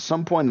Kingdom, but at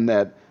some point in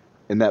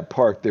that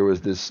park there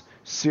was this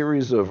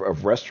series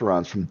of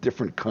restaurants from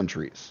different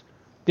countries.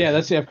 Yeah,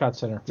 that's the Epcot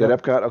Center. Is that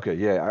Epcot? Okay,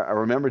 yeah. I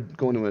remember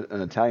going to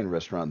an Italian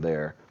restaurant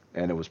there,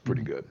 and it was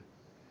pretty good.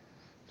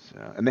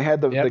 So, and they had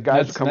the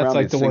guys who come around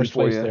and sing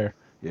for you. There.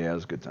 Yeah, it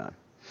was a good time.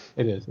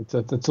 It is. It's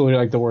literally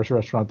like the worst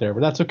restaurant there, but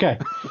that's okay.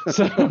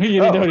 So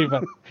you didn't know any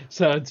better.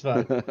 So it's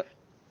fine.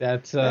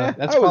 That's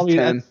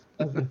probably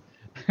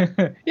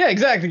Yeah,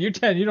 exactly. You're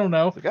 10. You don't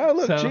know. Like, oh,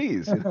 look, So-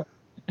 cheese.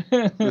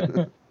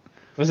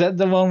 Was that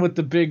the one with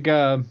the big?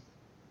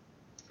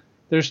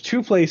 There's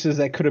two places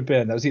that could have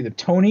been. That was either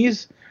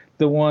Tony's,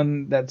 the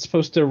one that's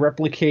supposed to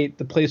replicate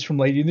the place from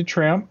Lady and the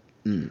Tramp,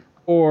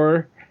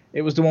 or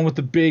it was the one with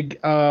the big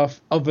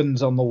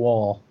ovens on the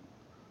wall.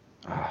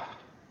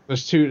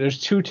 There's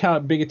two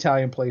big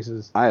Italian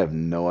places. I have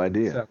no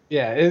idea. So,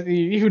 yeah,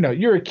 you know,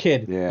 you're a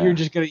kid. Yeah. You're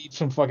just gonna eat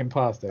some fucking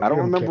pasta. I don't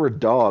remember a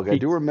dog. I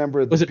do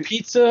remember. Was it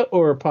pizza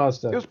or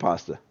pasta? It was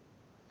pasta.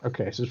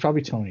 Okay, so it's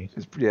probably Tony's.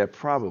 Yeah,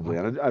 probably.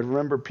 And I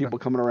remember people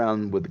coming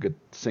around with good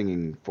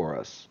singing for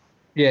us.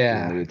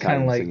 Yeah, The kind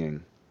Italian of like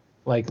singing.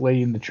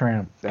 Lady and the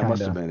Tramp. That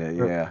must have been it.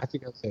 Yeah. I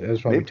think that's it. It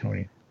was probably Maybe-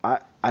 Tony.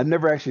 I've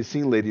never actually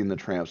seen Lady and the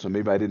Tramp, so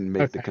maybe I didn't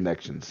make the Okay.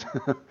 connections.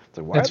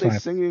 So why That's are they fine.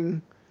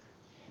 singing?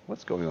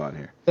 What's going on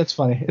here? That's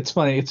funny. It's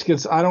funny. It's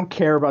because I don't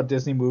care about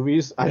Disney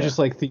movies. I Yeah. just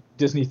like the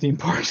Disney theme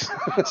parks.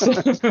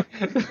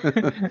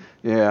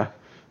 Yeah.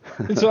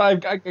 So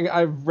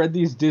I've read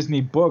these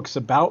Disney books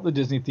about the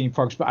Disney theme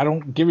parks, but I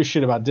don't give a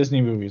shit about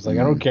Disney movies. Like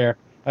I don't care.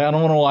 I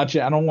don't want to watch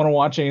it. I don't want to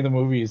watch any of the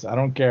movies. I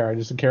don't care. I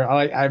just care.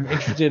 I'm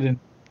interested in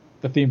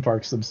the theme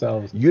parks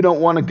themselves. You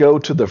don't want to go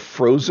to the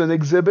Frozen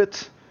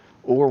exhibit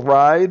or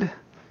ride?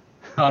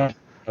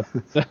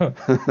 So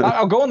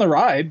I'll go on the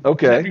ride.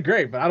 Okay. That'd be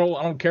great. But I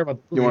don't care about.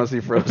 The You want to see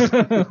Frozen?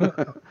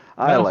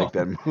 I No. like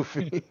that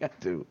movie. I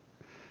do.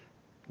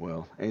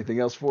 Well, anything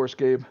else for us,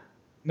 Gabe?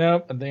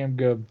 Nope. I think I'm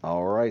good.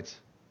 All right.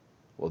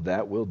 Well,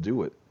 that will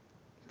do it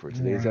for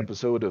today's right.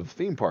 episode of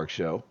Theme Park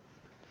Show.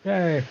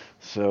 Yay.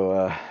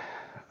 So,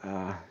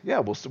 yeah,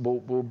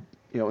 we'll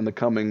in the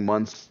coming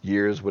months,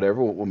 years,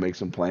 whatever, we'll make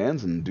some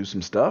plans and do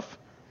some stuff.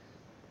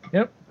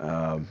 Yep.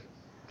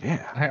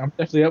 Yeah, I'm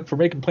definitely up for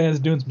making plans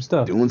and doing some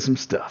stuff. doing some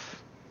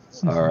stuff.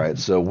 All right,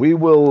 so we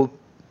will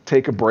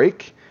take a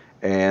break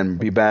and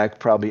be back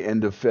probably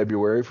end of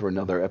February for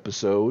another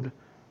episode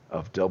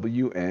of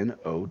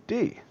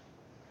WNOD.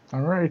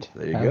 All right.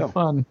 There you Have go.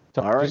 fun.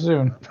 Talk All to right. you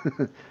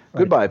soon.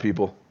 Goodbye,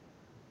 people.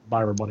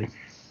 Bye, everybody.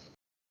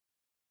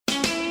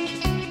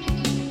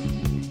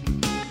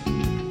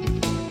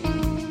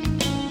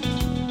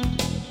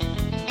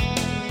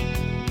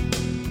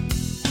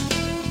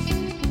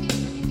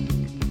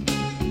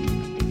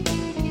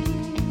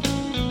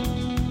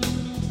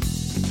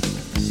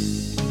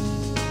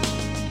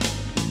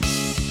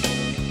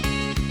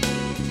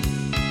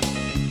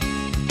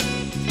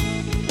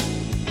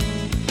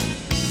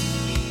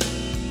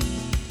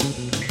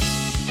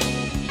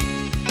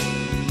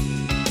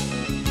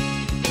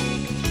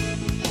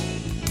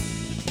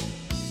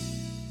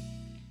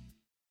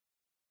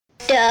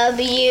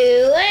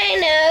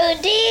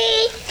 WNOD,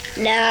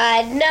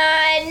 nod,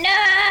 nod, nod.